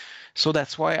 So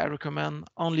that's why I recommend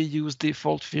only use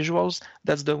default visuals.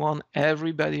 That's the one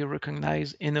everybody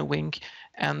recognizes in a wink.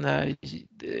 And that's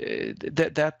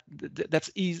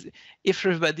easy. If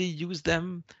everybody use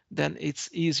them, then it's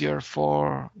easier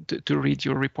to read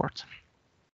your report.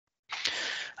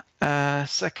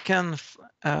 Second,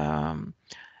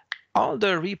 all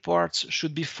the reports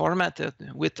should be formatted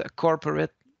with a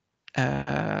corporate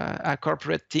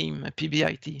team, a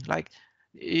PBI. Like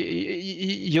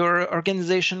your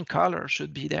organization color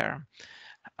should be there.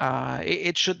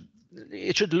 It should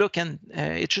look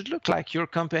like your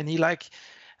company. Like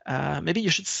maybe you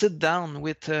should sit down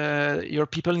with your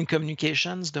people in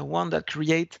communications, the one that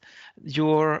create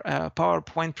your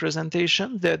PowerPoint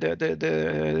presentation, the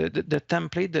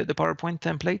template, the PowerPoint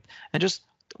template, and just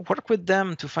work with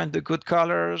them to find the good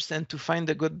colors and to find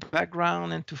the good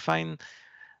background and to find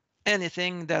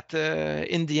anything that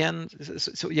in the end,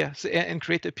 and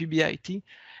create a PBIT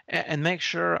and make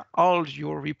sure all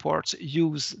your reports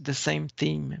use the same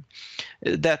theme.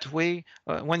 That way,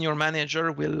 when your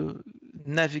manager will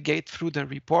navigate through the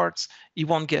reports, he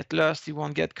won't get lost, he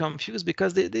won't get confused,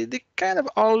 because they kind of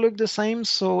all look the same,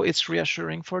 so it's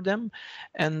reassuring for them.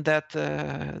 And that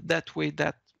way,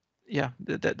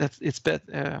 it's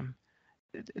better.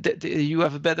 You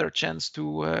have a better chance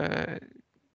to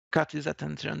cut his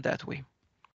attention that way.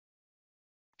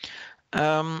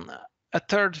 A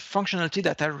third functionality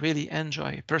that I really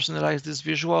enjoy, personalize this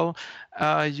visual.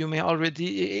 You may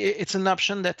already, it's an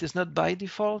option that is not by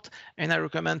default, and I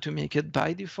recommend to make it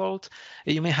by default.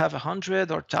 You may have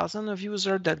 100 or 1,000 of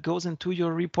users that goes into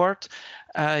your report.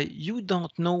 You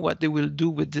don't know what they will do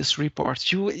with this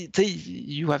report. You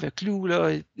have a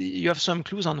clue, you have some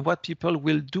clues on what people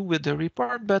will do with the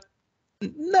report, but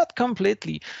not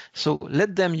completely. So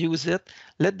let them use it,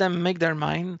 let them make their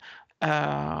mind.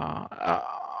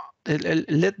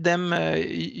 Let them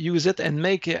use it and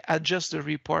adjust the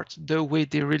report the way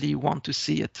they really want to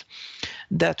see it.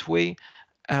 That way,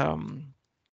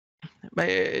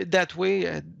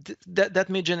 that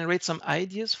may generate some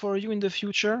ideas for you in the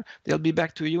future. They'll be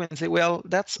back to you and say, well,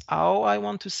 that's how I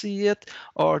want to see it.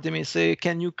 Or they may say,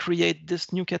 can you create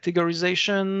this new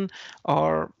categorization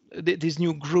or this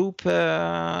new group in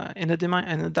a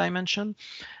dimension?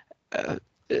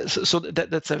 So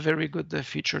that's a very good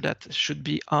feature that should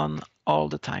be on all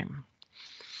the time.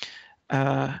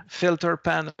 Filter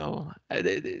panel,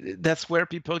 that's where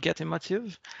people get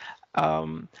emotive.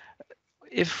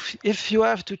 If you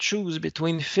have to choose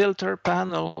between filter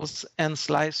panels and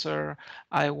slicer,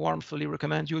 I warmly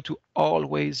recommend you to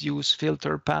always use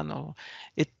filter panel.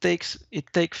 It takes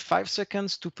 5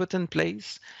 seconds to put in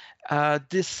place.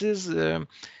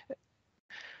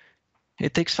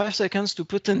 It takes 5 seconds to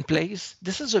put in place.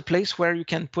 This is a place where you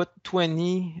can put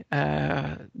 20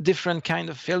 different kind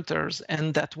of filters,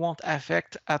 and that won't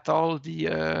affect at all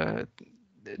the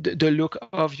look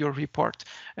of your report.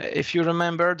 If you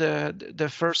remember the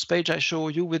first page I show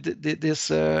you with this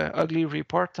ugly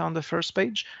report on the first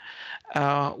page,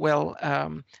 a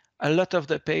lot of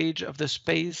the page of the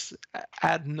space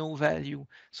add no value.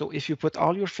 So if you put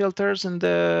all your filters in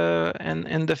the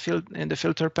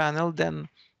filter panel, then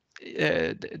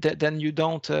you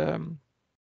don't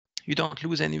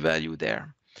lose any value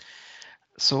there.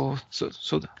 So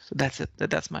that's it.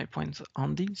 That's my point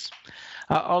on these.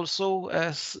 Also,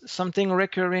 something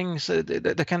recurring. So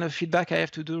the kind of feedback I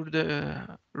have to do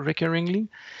recurringly.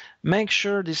 Make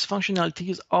sure this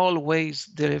functionalities always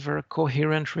deliver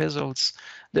coherent results.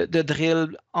 The drill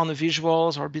on the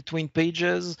visuals or between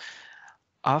pages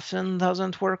often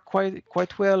doesn't work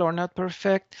quite well or not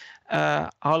perfect.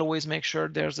 Always make sure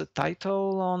there's a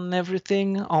title on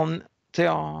everything, on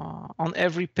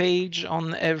every page,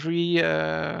 on every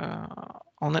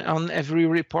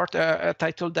report, a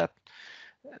title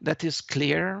that is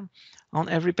clear on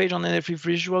every page, on every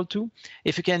visual too.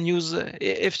 If you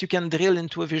can drill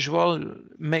into a visual,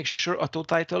 make sure auto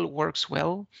title works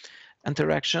well.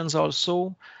 Interactions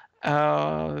also.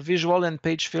 Visual and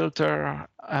page filter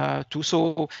too.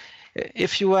 So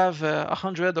if you have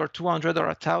 100 or 200 or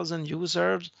 1,000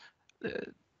 users,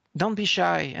 don't be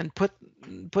shy and put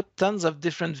tons of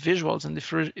different visuals and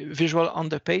different visual on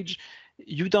the page.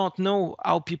 You don't know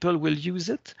how people will use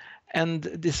it, and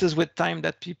this is with time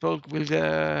that people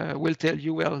will tell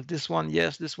you, well, this one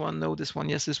yes, this one no, this one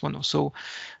yes, this one no.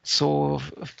 So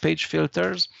page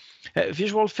filters,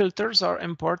 visual filters are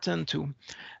important too.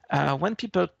 When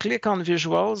people click on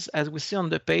visuals, as we see on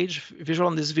the page,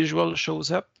 this visual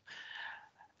shows up.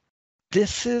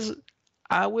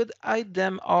 I would hide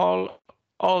them all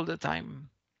the time,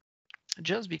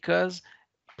 just because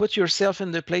put yourself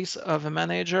in the place of a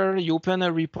manager. You open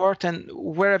a report, and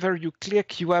wherever you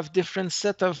click, you have different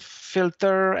set of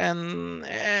filter,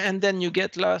 and then you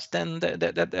get lost, and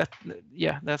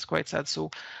that's quite sad.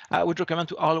 So I would recommend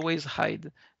to always hide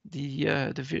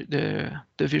the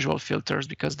visual filters,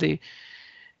 because they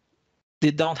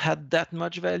don't have that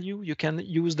much value. You can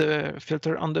use the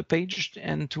filter on the page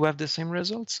and to have the same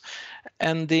results,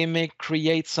 and they may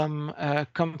create some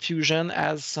confusion,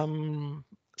 as some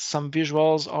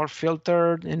visuals are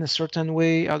filtered in a certain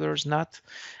way, others not,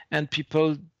 and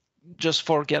people just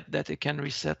forget that they can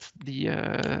reset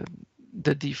the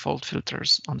default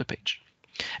filters on the page.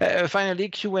 Finally,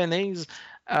 Q&As.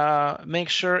 Make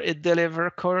sure it deliver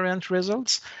coherent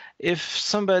results. If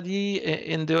somebody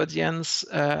in the audience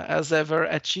has ever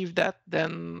achieved that,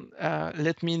 then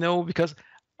let me know, because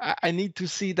I need to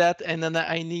see that, and then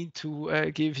I need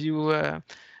to give you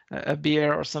a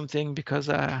beer or something, because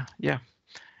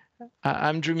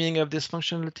I'm dreaming of this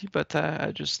functionality, but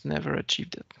I just never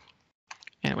achieved it.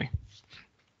 Anyway.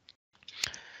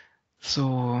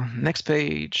 So next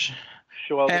page.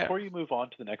 Joël, before you move on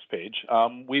to the next page,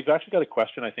 we've actually got a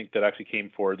question, I think, that actually came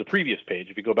for the previous page.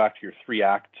 If you go back to your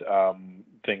 3-act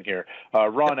thing here,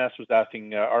 Ron S. was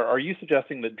asking, are you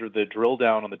suggesting that the drill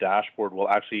down on the dashboard will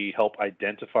actually help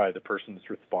identify the person that's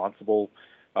responsible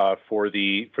for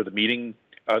the meeting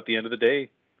at the end of the day?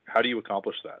 How do you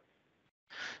accomplish that?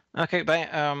 Okay,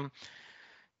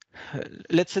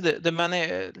 let's say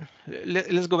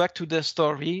let's go back to the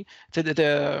story.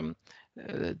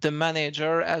 The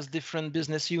manager has different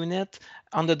business unit.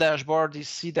 On the dashboard, you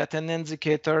see that an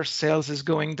indicator sales is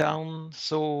going down.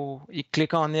 So you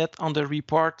click on it on the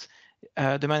report.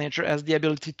 The manager has the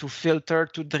ability to filter,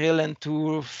 to drill, and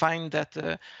to find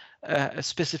that a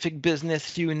specific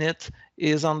business unit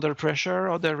is under pressure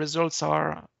or the results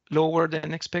are lower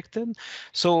than expected.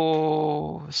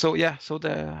 So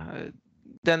the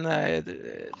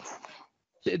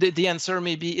answer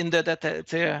may be in the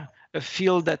data, a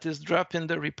field that is dropped in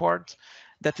the report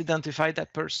that identify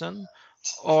that person,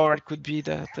 or it could be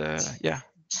that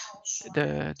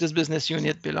this business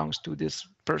unit belongs to this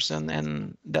person,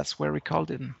 and that's where we called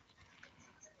it.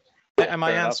 Am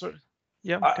I answered?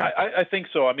 Yeah. Okay. I think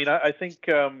so. I mean, I think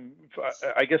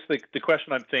I guess the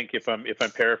question I'm thinking, if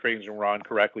I'm paraphrasing Ron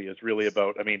correctly, is really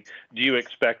about. I mean, do you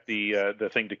expect the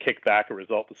thing to kick back a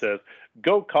result that says,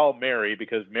 "Go call Mary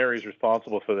because Mary's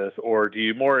responsible for this," or do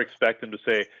you more expect them to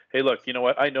say, "Hey, look, you know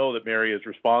what? I know that Mary is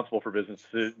responsible for business,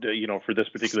 for this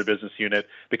particular business unit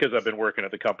because I've been working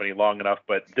at the company long enough,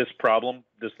 but this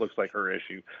looks like her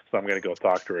issue, so I'm going to go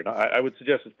talk to her." And I would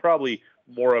suggest it's probably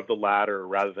more of the latter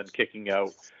rather than kicking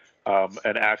out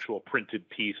an actual printed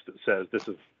piece that says this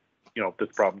is,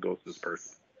 this problem goes to this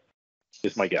person.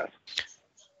 Is my guess.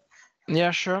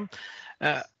 Yeah, sure.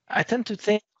 I tend to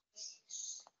think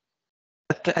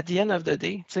that at the end of the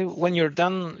day, say when you're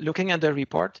done looking at the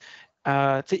report,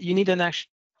 you need an action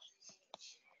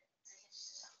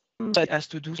that has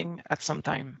to do at some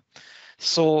time.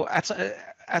 So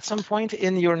at some point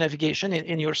in your navigation,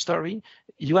 in your story,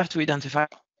 you have to identify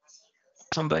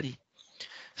somebody.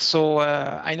 So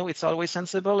I know it's always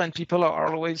sensible, and people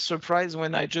are always surprised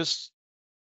when I just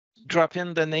drop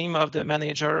in the name of the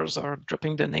managers or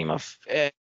dropping the name of.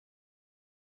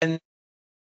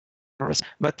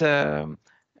 But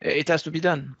it has to be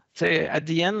done. So at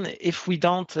the end, if we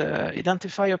don't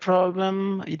identify a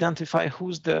problem, identify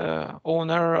who's the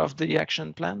owner of the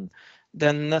action plan,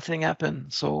 then nothing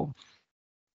happens. So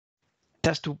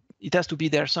it has to be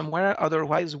there somewhere.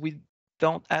 Otherwise, we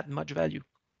don't add much value.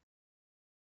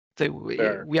 So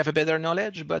we have a better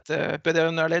knowledge, but better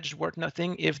knowledge worth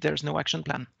nothing if there's no action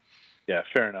plan. Yeah,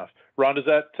 fair enough. Ron, does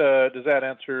that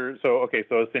answer? So, okay,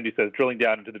 so as Cindy says, drilling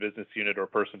down into the business unit or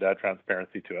person to add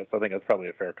transparency to it. So I think that's probably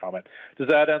a fair comment. Does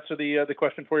that answer the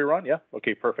question for you, Ron? Yeah.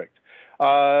 Okay, perfect.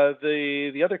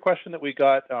 The other question that we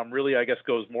got really, I guess,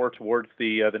 goes more towards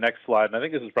the next slide, and I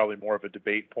think this is probably more of a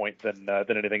debate point than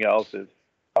anything else. Is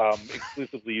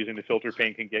exclusively using the filter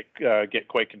pane can get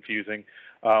quite confusing.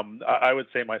 I would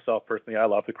say myself personally, I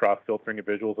love the cross filtering of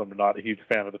visuals. I'm not a huge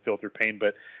fan of the filter pane,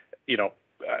 but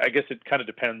I guess it kind of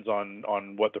depends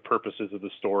on what the purpose is of the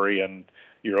story and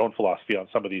your own philosophy on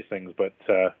some of these things. But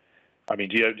I mean,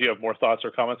 do you have more thoughts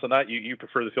or comments on that? You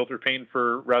prefer the filter pane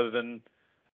rather than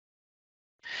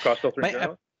cross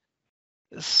filtering?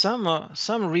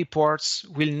 Some reports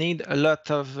will need a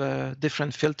lot of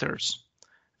different filters.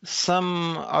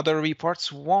 Some other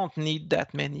reports won't need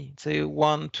that many, say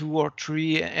 1, 2, or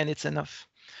 3, and it's enough.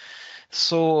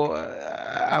 So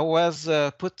I was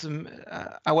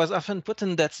often put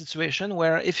in that situation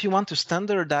where if you want to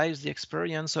standardize the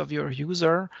experience of your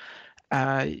user,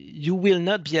 you will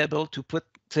not be able to put,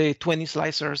 say, 20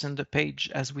 slicers in the page,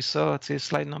 as we saw at, say,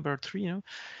 slide number 3.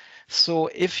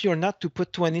 So if you're not to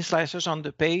put 20 slicers on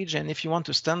the page, and if you want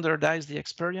to standardize the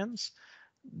experience,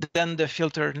 then the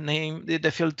filter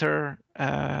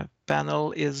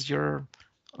panel is your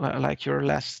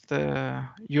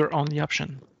only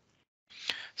option.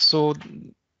 So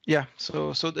yeah,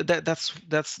 so that's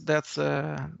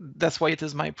why it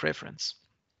is my preference.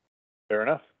 Fair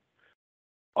enough.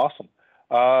 Awesome.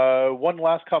 One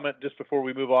last comment just before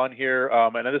we move on here,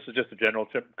 and this is just a general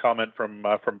comment from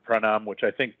Pranam, which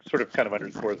I think sort of kind of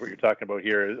underscores what you're talking about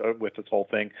here with this whole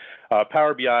thing.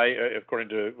 Power BI, according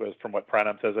to from what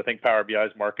Pranam says, I think Power BI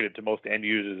is marketed to most end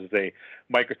users as a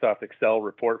Microsoft Excel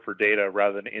report for data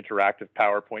rather than interactive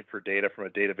PowerPoint for data from a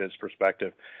data viz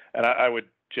perspective, and I would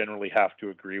generally have to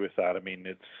agree with that. I mean,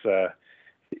 it's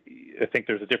I think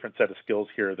there's a different set of skills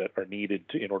here that are needed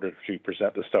in order to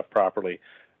present this stuff properly.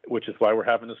 which is why we're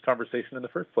having this conversation in the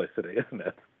first place today, isn't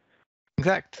it?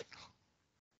 Exact.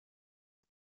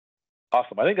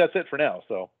 Awesome. I think that's it for now.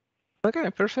 So. Okay,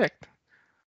 perfect.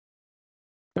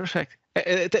 Perfect.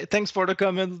 Thanks for the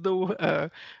comments, though.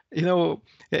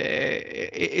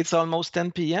 It's almost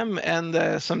 10 p.m. and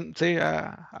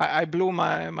I blow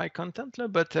my content,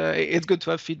 but it's good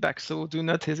to have feedback, so do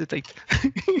not hesitate.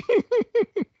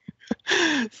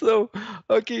 So,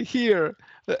 okay, here,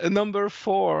 number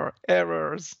 4,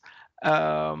 errors.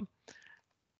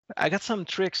 I got some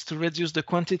tricks to reduce the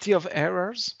quantity of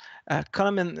errors.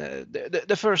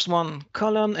 The first one,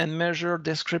 column and measure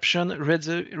description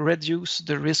reduce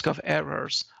the risk of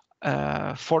errors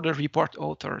for the report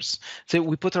authors. So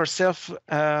we put ourselves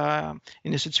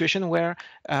in a situation where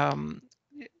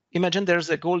imagine there's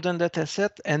a golden data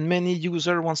set and many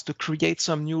users wants to create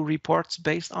some new reports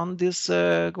based on this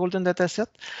golden data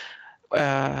set.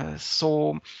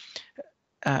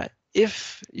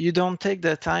 If you don't take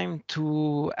the time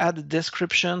to add a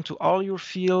description to all your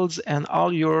fields and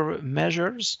all your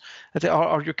measures,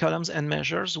 or your columns and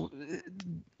measures,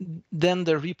 then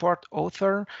the report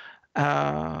author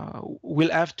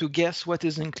will have to guess what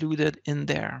is included in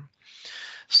there.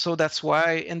 So that's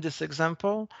why in this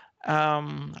example,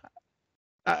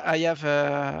 I have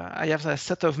a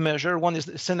set of measures. One is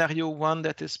scenario 1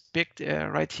 that is picked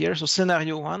right here. So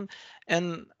scenario 1,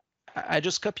 and I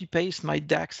just copy paste my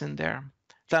DAX in there.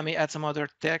 So I may add some other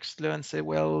text and say,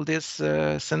 well, this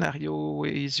scenario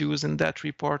is used in that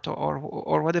report or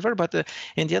whatever. But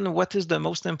in the end, what is the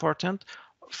most important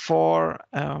for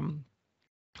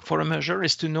a measure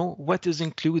is to know what is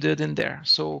included in there.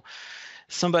 So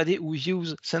somebody who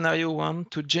uses scenario 1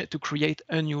 to create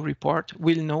a new report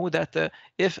will know that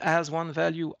if as one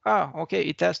value, okay,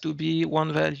 it has to be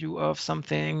one value of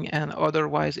something, and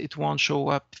otherwise it won't show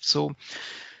up. So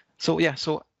yeah,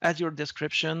 so add your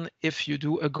description if you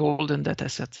do a golden data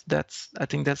set. I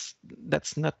think that's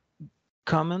not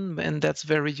common, and that's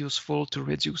very useful to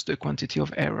reduce the quantity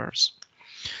of errors.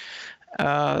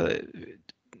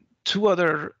 Two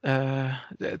other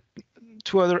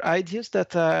ideas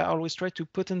that I always try to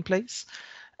put in place.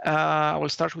 I will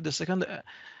start with the second.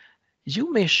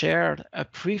 You may share a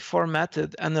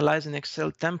pre-formatted Analyze in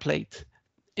Excel template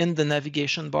in the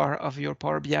navigation bar of your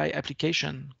Power BI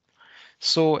application.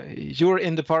 So you're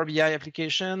in the Power BI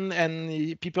application, and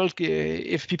if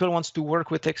people wants to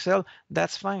work with Excel,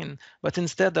 that's fine. But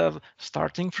instead of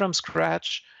starting from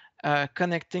scratch,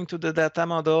 connecting to the data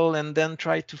model, and then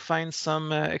try to find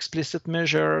some explicit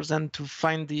measures and to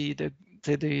find to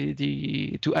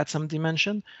add some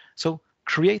dimension. So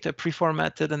create a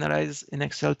pre-formatted Analyze in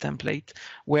Excel template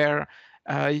where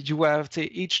you have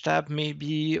each tab may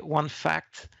be one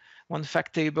fact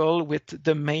table with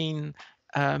the main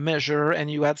measure, and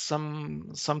you add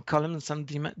some columns, some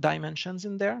dimensions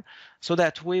in there. So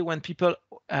that way, when people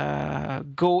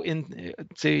go in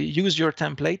to use your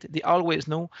template, they always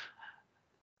know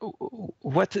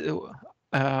what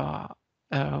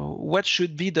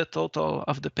should be the total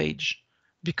of the page,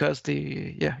 because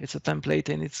it's a template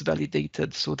and it's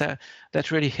validated. So that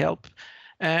really helps.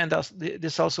 And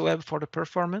this also helps for the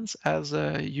performance, as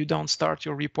you don't start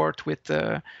your report with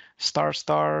a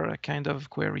star kind of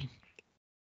query.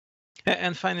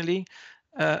 And finally,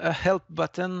 a help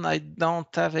button. I don't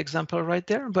have example right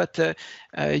there, but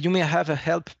you may have a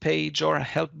help page or a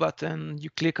help button.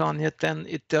 You click on it and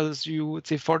it tells you,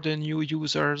 say, for the new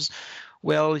users,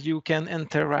 well, you can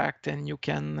interact and you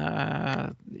can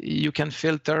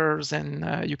filters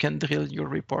and you can drill your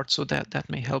report. So that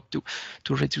may help to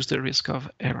reduce the risk of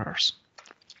errors.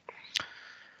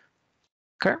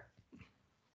 Okay.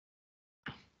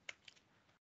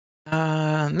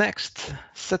 Next,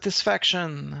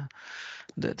 satisfaction.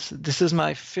 This is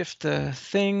my fifth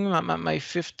thing, my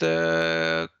fifth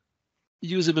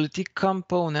usability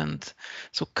component.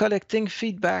 So collecting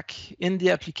feedback in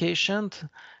the application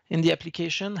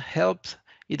helps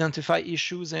identify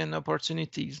issues and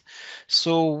opportunities.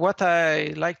 So what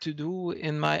I like to do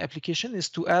in my application is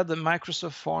to add the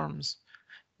Microsoft Forms.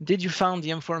 Did you find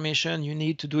the information you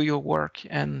need to do your work?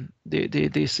 And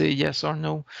they say yes or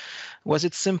no. Was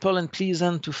it simple and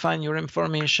pleasant to find your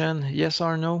information? Yes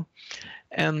or no?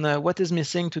 And what is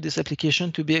missing to this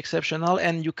application to be exceptional?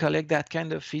 And you collect that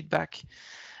kind of feedback.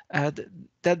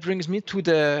 That brings me to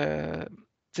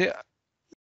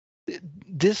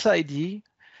this idea.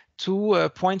 2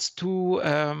 points to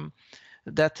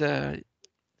that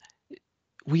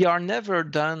we are never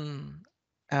done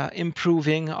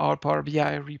improving our Power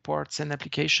BI reports and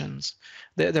applications.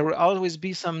 There will always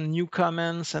be some new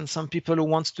comments and some people who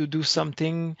wants to do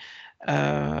something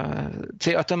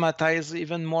they automatize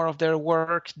even more of their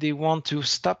work. They want to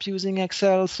stop using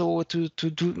Excel, so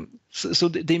so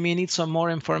they may need some more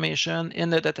information in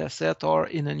the data set or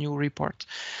in a new report.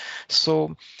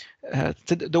 So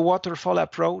the waterfall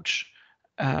approach,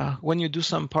 when you do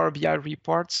some Power BI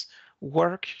reports,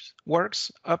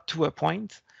 works up to a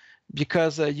point,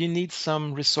 because you need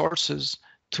some resources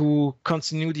to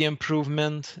continue the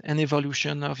improvement and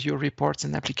evolution of your reports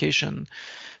and application.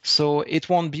 So it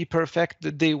won't be perfect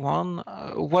the day one.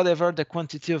 Whatever the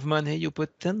quantity of money you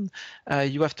put in,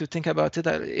 you have to think about it.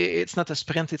 It's not a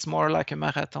sprint, it's more like a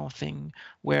marathon thing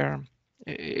where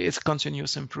it's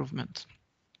continuous improvement.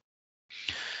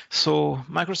 So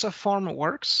Microsoft Form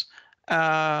works.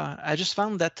 I just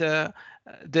found that the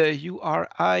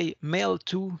URI mail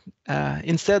to,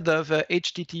 instead of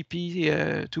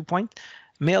HTTP 2 point,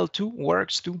 mail to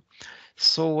works too.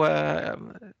 So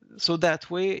so that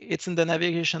way it's in the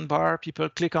navigation bar. People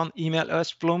click on email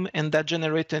us, boom, and that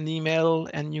generates an email,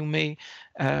 and you may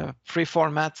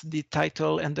pre-format the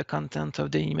title and the content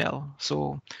of the email.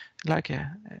 So like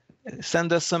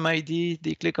send us some ID,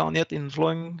 they click on it in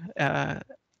Vlong,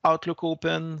 Outlook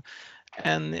open,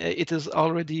 and it is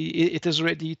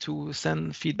ready to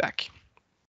send feedback.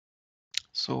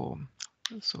 So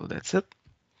that's it.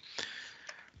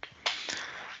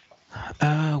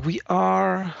 We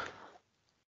are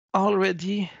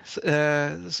already,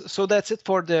 so that's it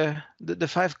for the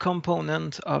 5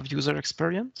 components of user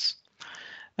experience.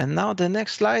 And now the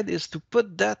next slide is to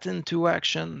put that into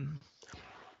action.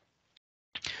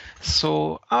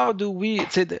 So how do we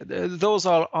say those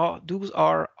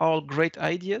are all great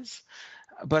ideas,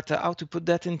 but how to put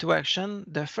that into action?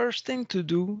 The first thing to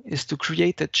do is to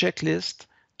create a checklist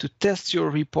to test your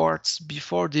reports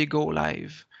before they go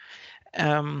live.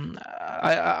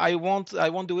 I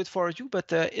won't do it for you,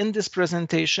 but in this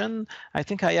presentation, I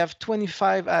think I have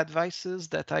 25 advices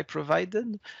that I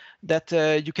provided that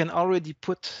you can already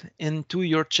put into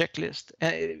your checklist.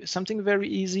 Something very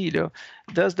easy, though.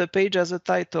 Does the page has a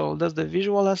title? Does the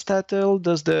visual has title?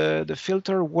 Does the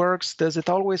filter works? Does it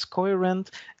always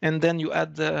coherent? And then you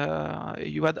add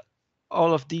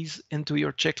all of these into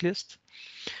your checklist.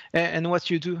 And what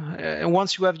you do,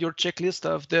 once you have your checklist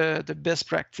of the best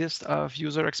practice of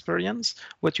user experience,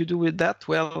 what you do with that?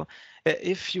 Well,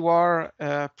 if you are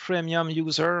a premium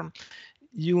user,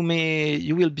 you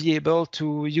will be able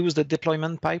to use the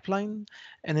deployment pipeline.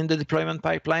 And in the deployment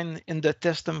pipeline, in the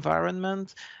test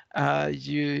environment,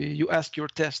 you ask your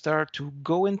tester to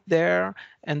go in there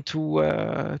and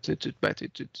to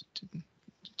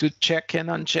check and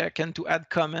uncheck and to add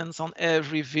comments on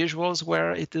every visuals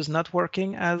where it is not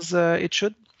working as it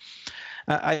should.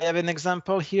 I have an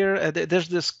example here. There's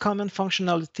this common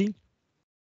functionality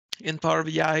in Power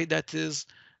BI that is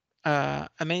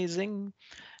amazing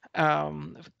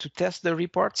to test the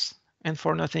reports and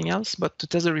for nothing else, but to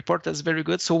test the report, that's very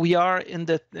good. So we are in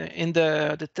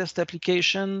the test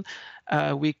application.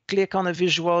 We click on a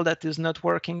visual that is not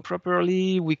working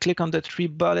properly. We click on the 3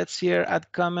 bullets here,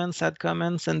 add comments,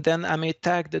 and then I may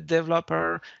tag the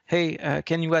developer, hey,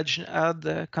 can you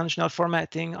add conditional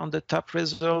formatting on the top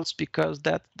results, because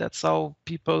that's how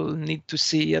people need to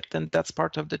see it, and that's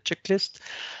part of the checklist.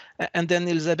 And then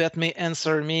Elizabeth may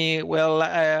answer me, well,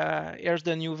 here's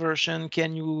the new version.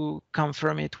 Can you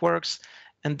confirm it works?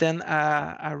 And then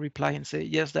I reply and say,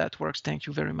 yes, that works. Thank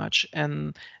you very much.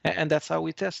 And that's how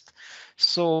we test.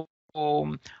 So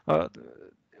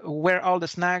where all the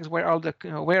snags, where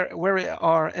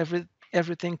are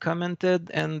everything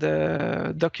commented and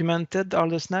documented, all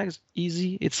the snags,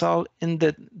 easy. It's all in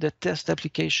the test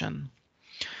application.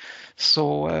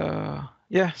 So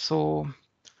yeah, so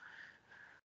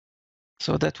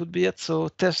that would be it. So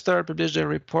tester publish the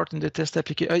report in the test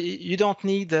application. You don't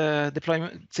need the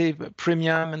deployment, say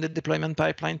premium and the deployment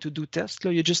pipeline to do test.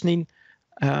 You just need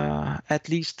at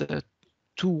least 2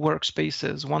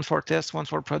 workspaces, one for test, one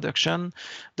for production.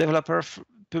 Developer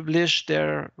publish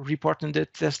their report in the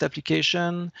test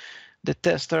application. The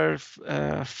tester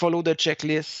follow the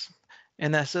checklist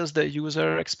and assess the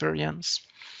user experience.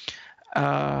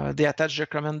 They attach the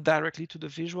comment directly to the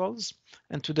visuals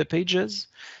and to the pages.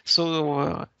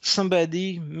 So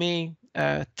somebody may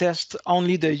test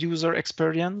only the user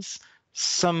experience.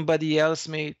 Somebody else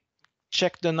may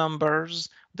check the numbers.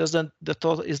 Is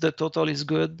the total is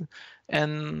good?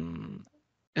 And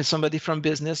somebody from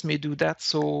business may do that.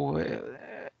 So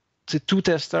the 2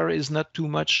 tester is not too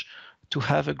much to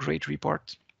have a great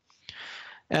report.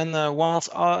 And once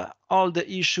all the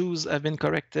issues have been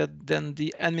corrected, then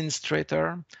the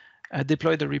administrator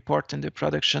deploy the report in the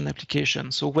production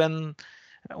application. So when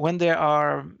there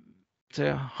are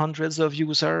hundreds of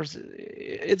users,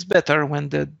 it's better when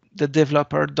the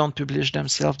developer don't publish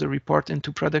themselves the report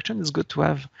into production. It's good to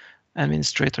have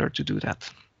administrator to do that.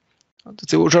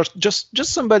 So just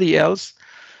somebody else,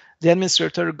 the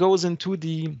administrator goes into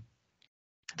the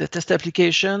test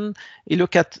application, he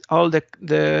look at all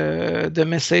the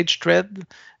message thread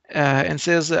and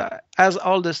says, has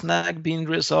all the snag been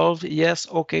resolved? Yes,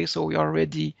 okay, so we are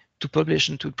ready to publish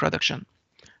into production.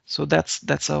 So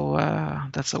that's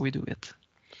how we do it.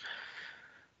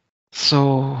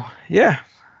 So yeah,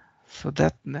 so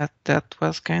that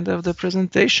was kind of the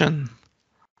presentation.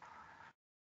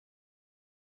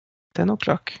 10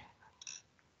 o'clock.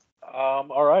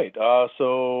 All right.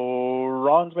 So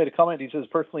Ron's made a comment. He says,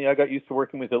 personally, I got used to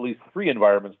working with at least 3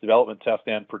 environments: development, test,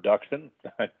 and production.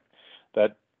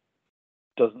 That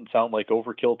doesn't sound like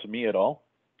overkill to me at all.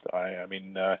 I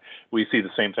mean, we see the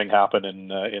same thing happen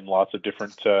in lots of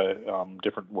different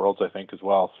worlds, I think, as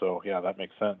well. So yeah, that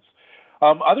makes sense.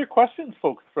 Other questions,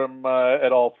 folks, from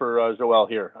at all for Joël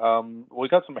here? We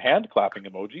got some hand clapping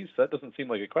emojis. That doesn't seem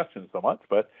like a question so much,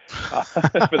 but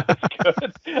that's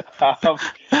good.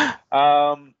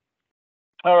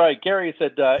 All right, Gary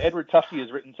said, Edward Tufte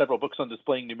has written several books on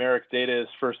displaying numeric data. His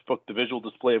first book, The Visual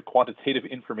Display of Quantitative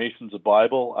Information, is a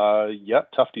Bible. Yeah,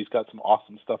 Tufte's got some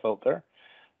awesome stuff out there.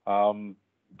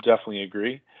 Definitely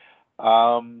agree.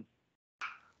 The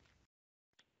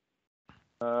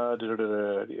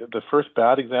first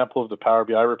bad example of the Power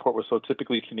BI report was so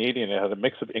typically Canadian. It had a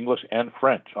mix of English and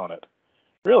French on it.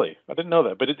 Really? I didn't know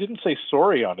that. But it didn't say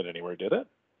sorry on it anywhere, did it?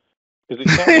 Because it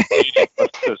can't be Canadian, but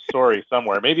it says sorry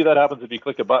somewhere. Maybe that happens if you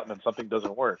click a button and something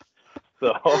doesn't work.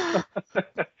 So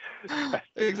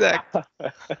exactly.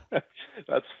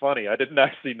 That's funny. I didn't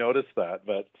actually notice that,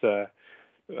 but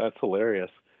that's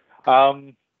hilarious.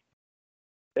 Yeah,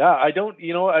 I don't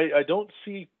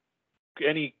see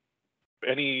any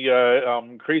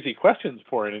crazy questions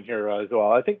pouring in here as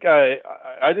well. I think I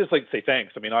just like to say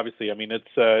thanks. I mean, obviously, I mean,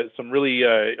 it's some really,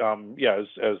 as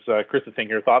Chris is saying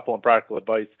here, thoughtful and practical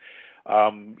advice.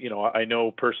 I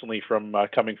know personally from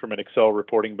coming from an Excel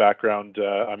reporting background,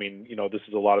 I mean, this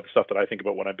is a lot of stuff that I think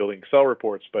about when I'm building Excel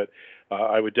reports, but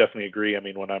I would definitely agree. I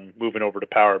mean, when I'm moving over to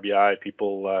Power BI,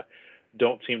 people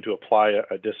don't seem to apply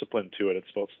a discipline to it. It's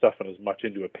about stuffing as much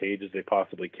into a page as they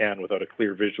possibly can without a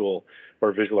clear visual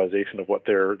or visualization of what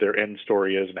their end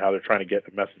story is and how they're trying to get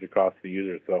the message across to the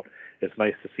user. So it's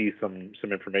nice to see some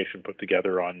information put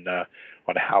together on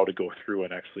how to go through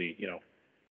and actually,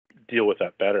 deal with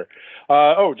that better.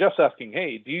 Jeff's asking,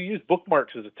 hey, do you use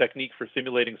bookmarks as a technique for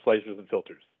simulating slicers and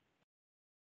filters?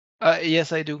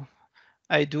 Yes, I do.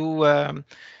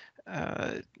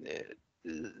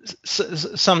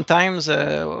 Sometimes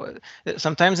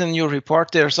in your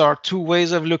report there's 2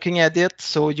 ways of looking at it.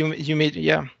 So you made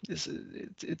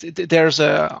there's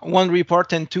one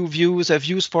report and 2 views: a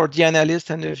views for the analyst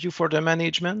and a view for the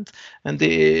management, and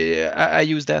I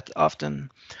use that often.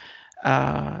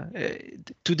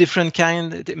 Many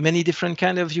different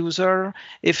kind of user.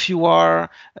 If you are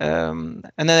an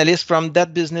analyst from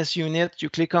that business unit,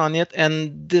 you click on it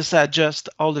and this adjusts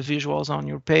all the visuals on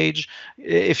your page.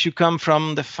 If you come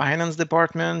from the finance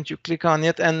department, you click on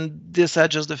it and this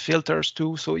adjusts the filters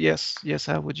too. So yes,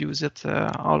 I would use it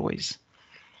always.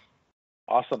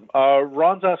 Awesome.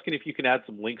 Ron's asking if you can add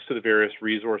some links to the various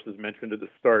resources mentioned at the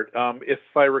start. If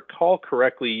I recall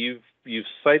correctly, you've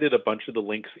cited a bunch of the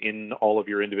links in all of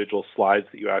your individual slides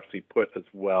that you actually put as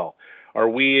well. Are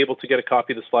we able to get a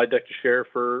copy of the slide deck to share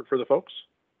for the folks?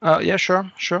 Yeah,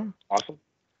 sure. Awesome.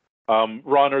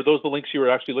 Ron, are those the links you were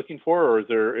actually looking for, or is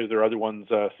there other ones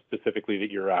specifically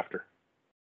that you're after?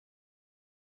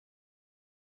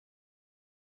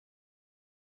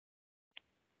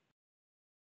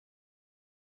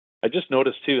 I just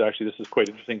noticed too, actually, this is quite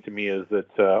interesting to me, is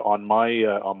that on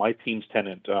my Teams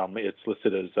tenant, it's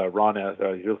listed as Ron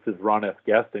as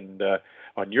guest, and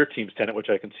on your Teams tenant,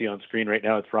 which I can see on screen right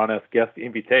now, it's Ron as guest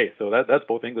invité. So that's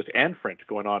both English and French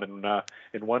going on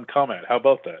in one comment. How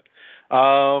about that?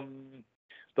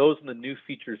 Those in the new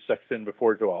features section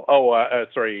before Joel.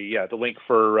 The link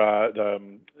for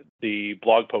the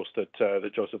blog post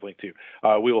that Joseph linked to.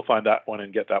 We will find that one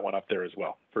and get that one up there as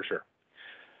well, for sure.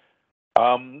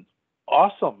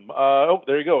 Awesome.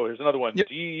 There you go. Here's another one. Yep.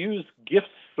 Do you use GIFs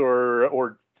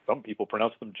or some people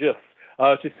pronounce them GIFs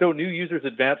to show new users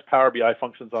advanced Power BI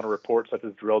functions on a report, such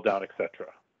as drill down, etc.?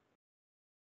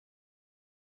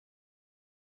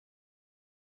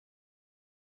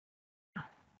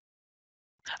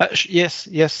 Yes.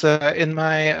 In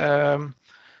my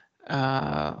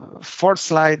fourth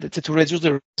slide, to reduce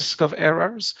the risk of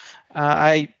errors,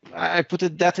 I put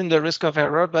that in the risk of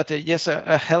error, but yes,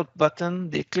 a help button.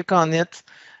 They click on it,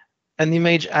 an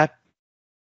image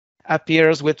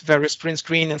appears with various print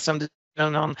screen and some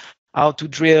decision on how to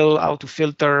drill, how to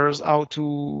filters, how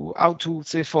to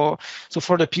say for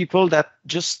the people that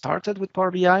just started with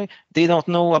Power BI, they don't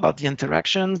know about the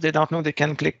interactions. They don't know they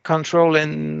can click control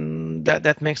and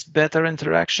that makes better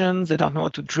interactions. They don't know how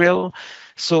to drill.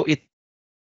 So it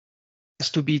has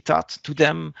to be taught to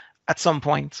them at some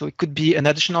point. So it could be an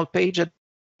additional page at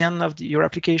the end of your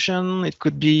application. It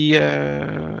could be,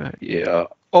 or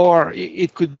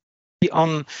it could be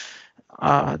on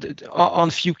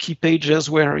few key pages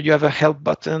where you have a help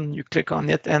button. You click on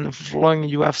it, and following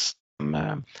you have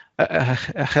some a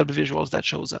help visuals that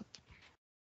shows up.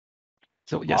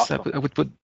 So yes, Awesome. I would put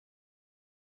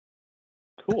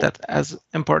Cool. that as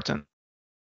important.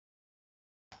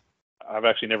 I've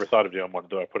actually never thought of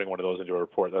putting one of those into a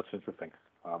report. That's interesting.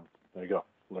 There you go.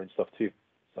 Learn stuff too.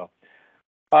 So,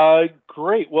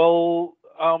 great. Well,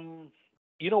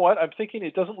 you know what? I'm thinking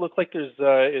it doesn't look like there's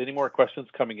any more questions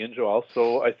coming in, Joël.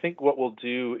 So I think what we'll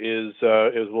do is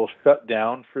we'll shut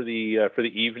down for the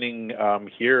evening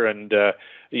here, and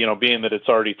being that it's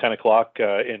already 10 o'clock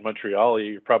in Montreal,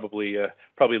 you're probably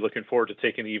looking forward to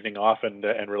taking the evening off and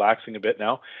relaxing a bit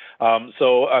now.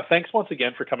 So thanks once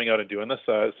again for coming out and doing this.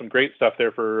 Some great stuff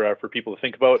there for people to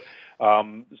think about.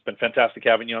 It's been fantastic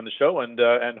having you on the show, and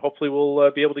hopefully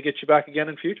we'll be able to get you back again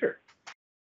in future.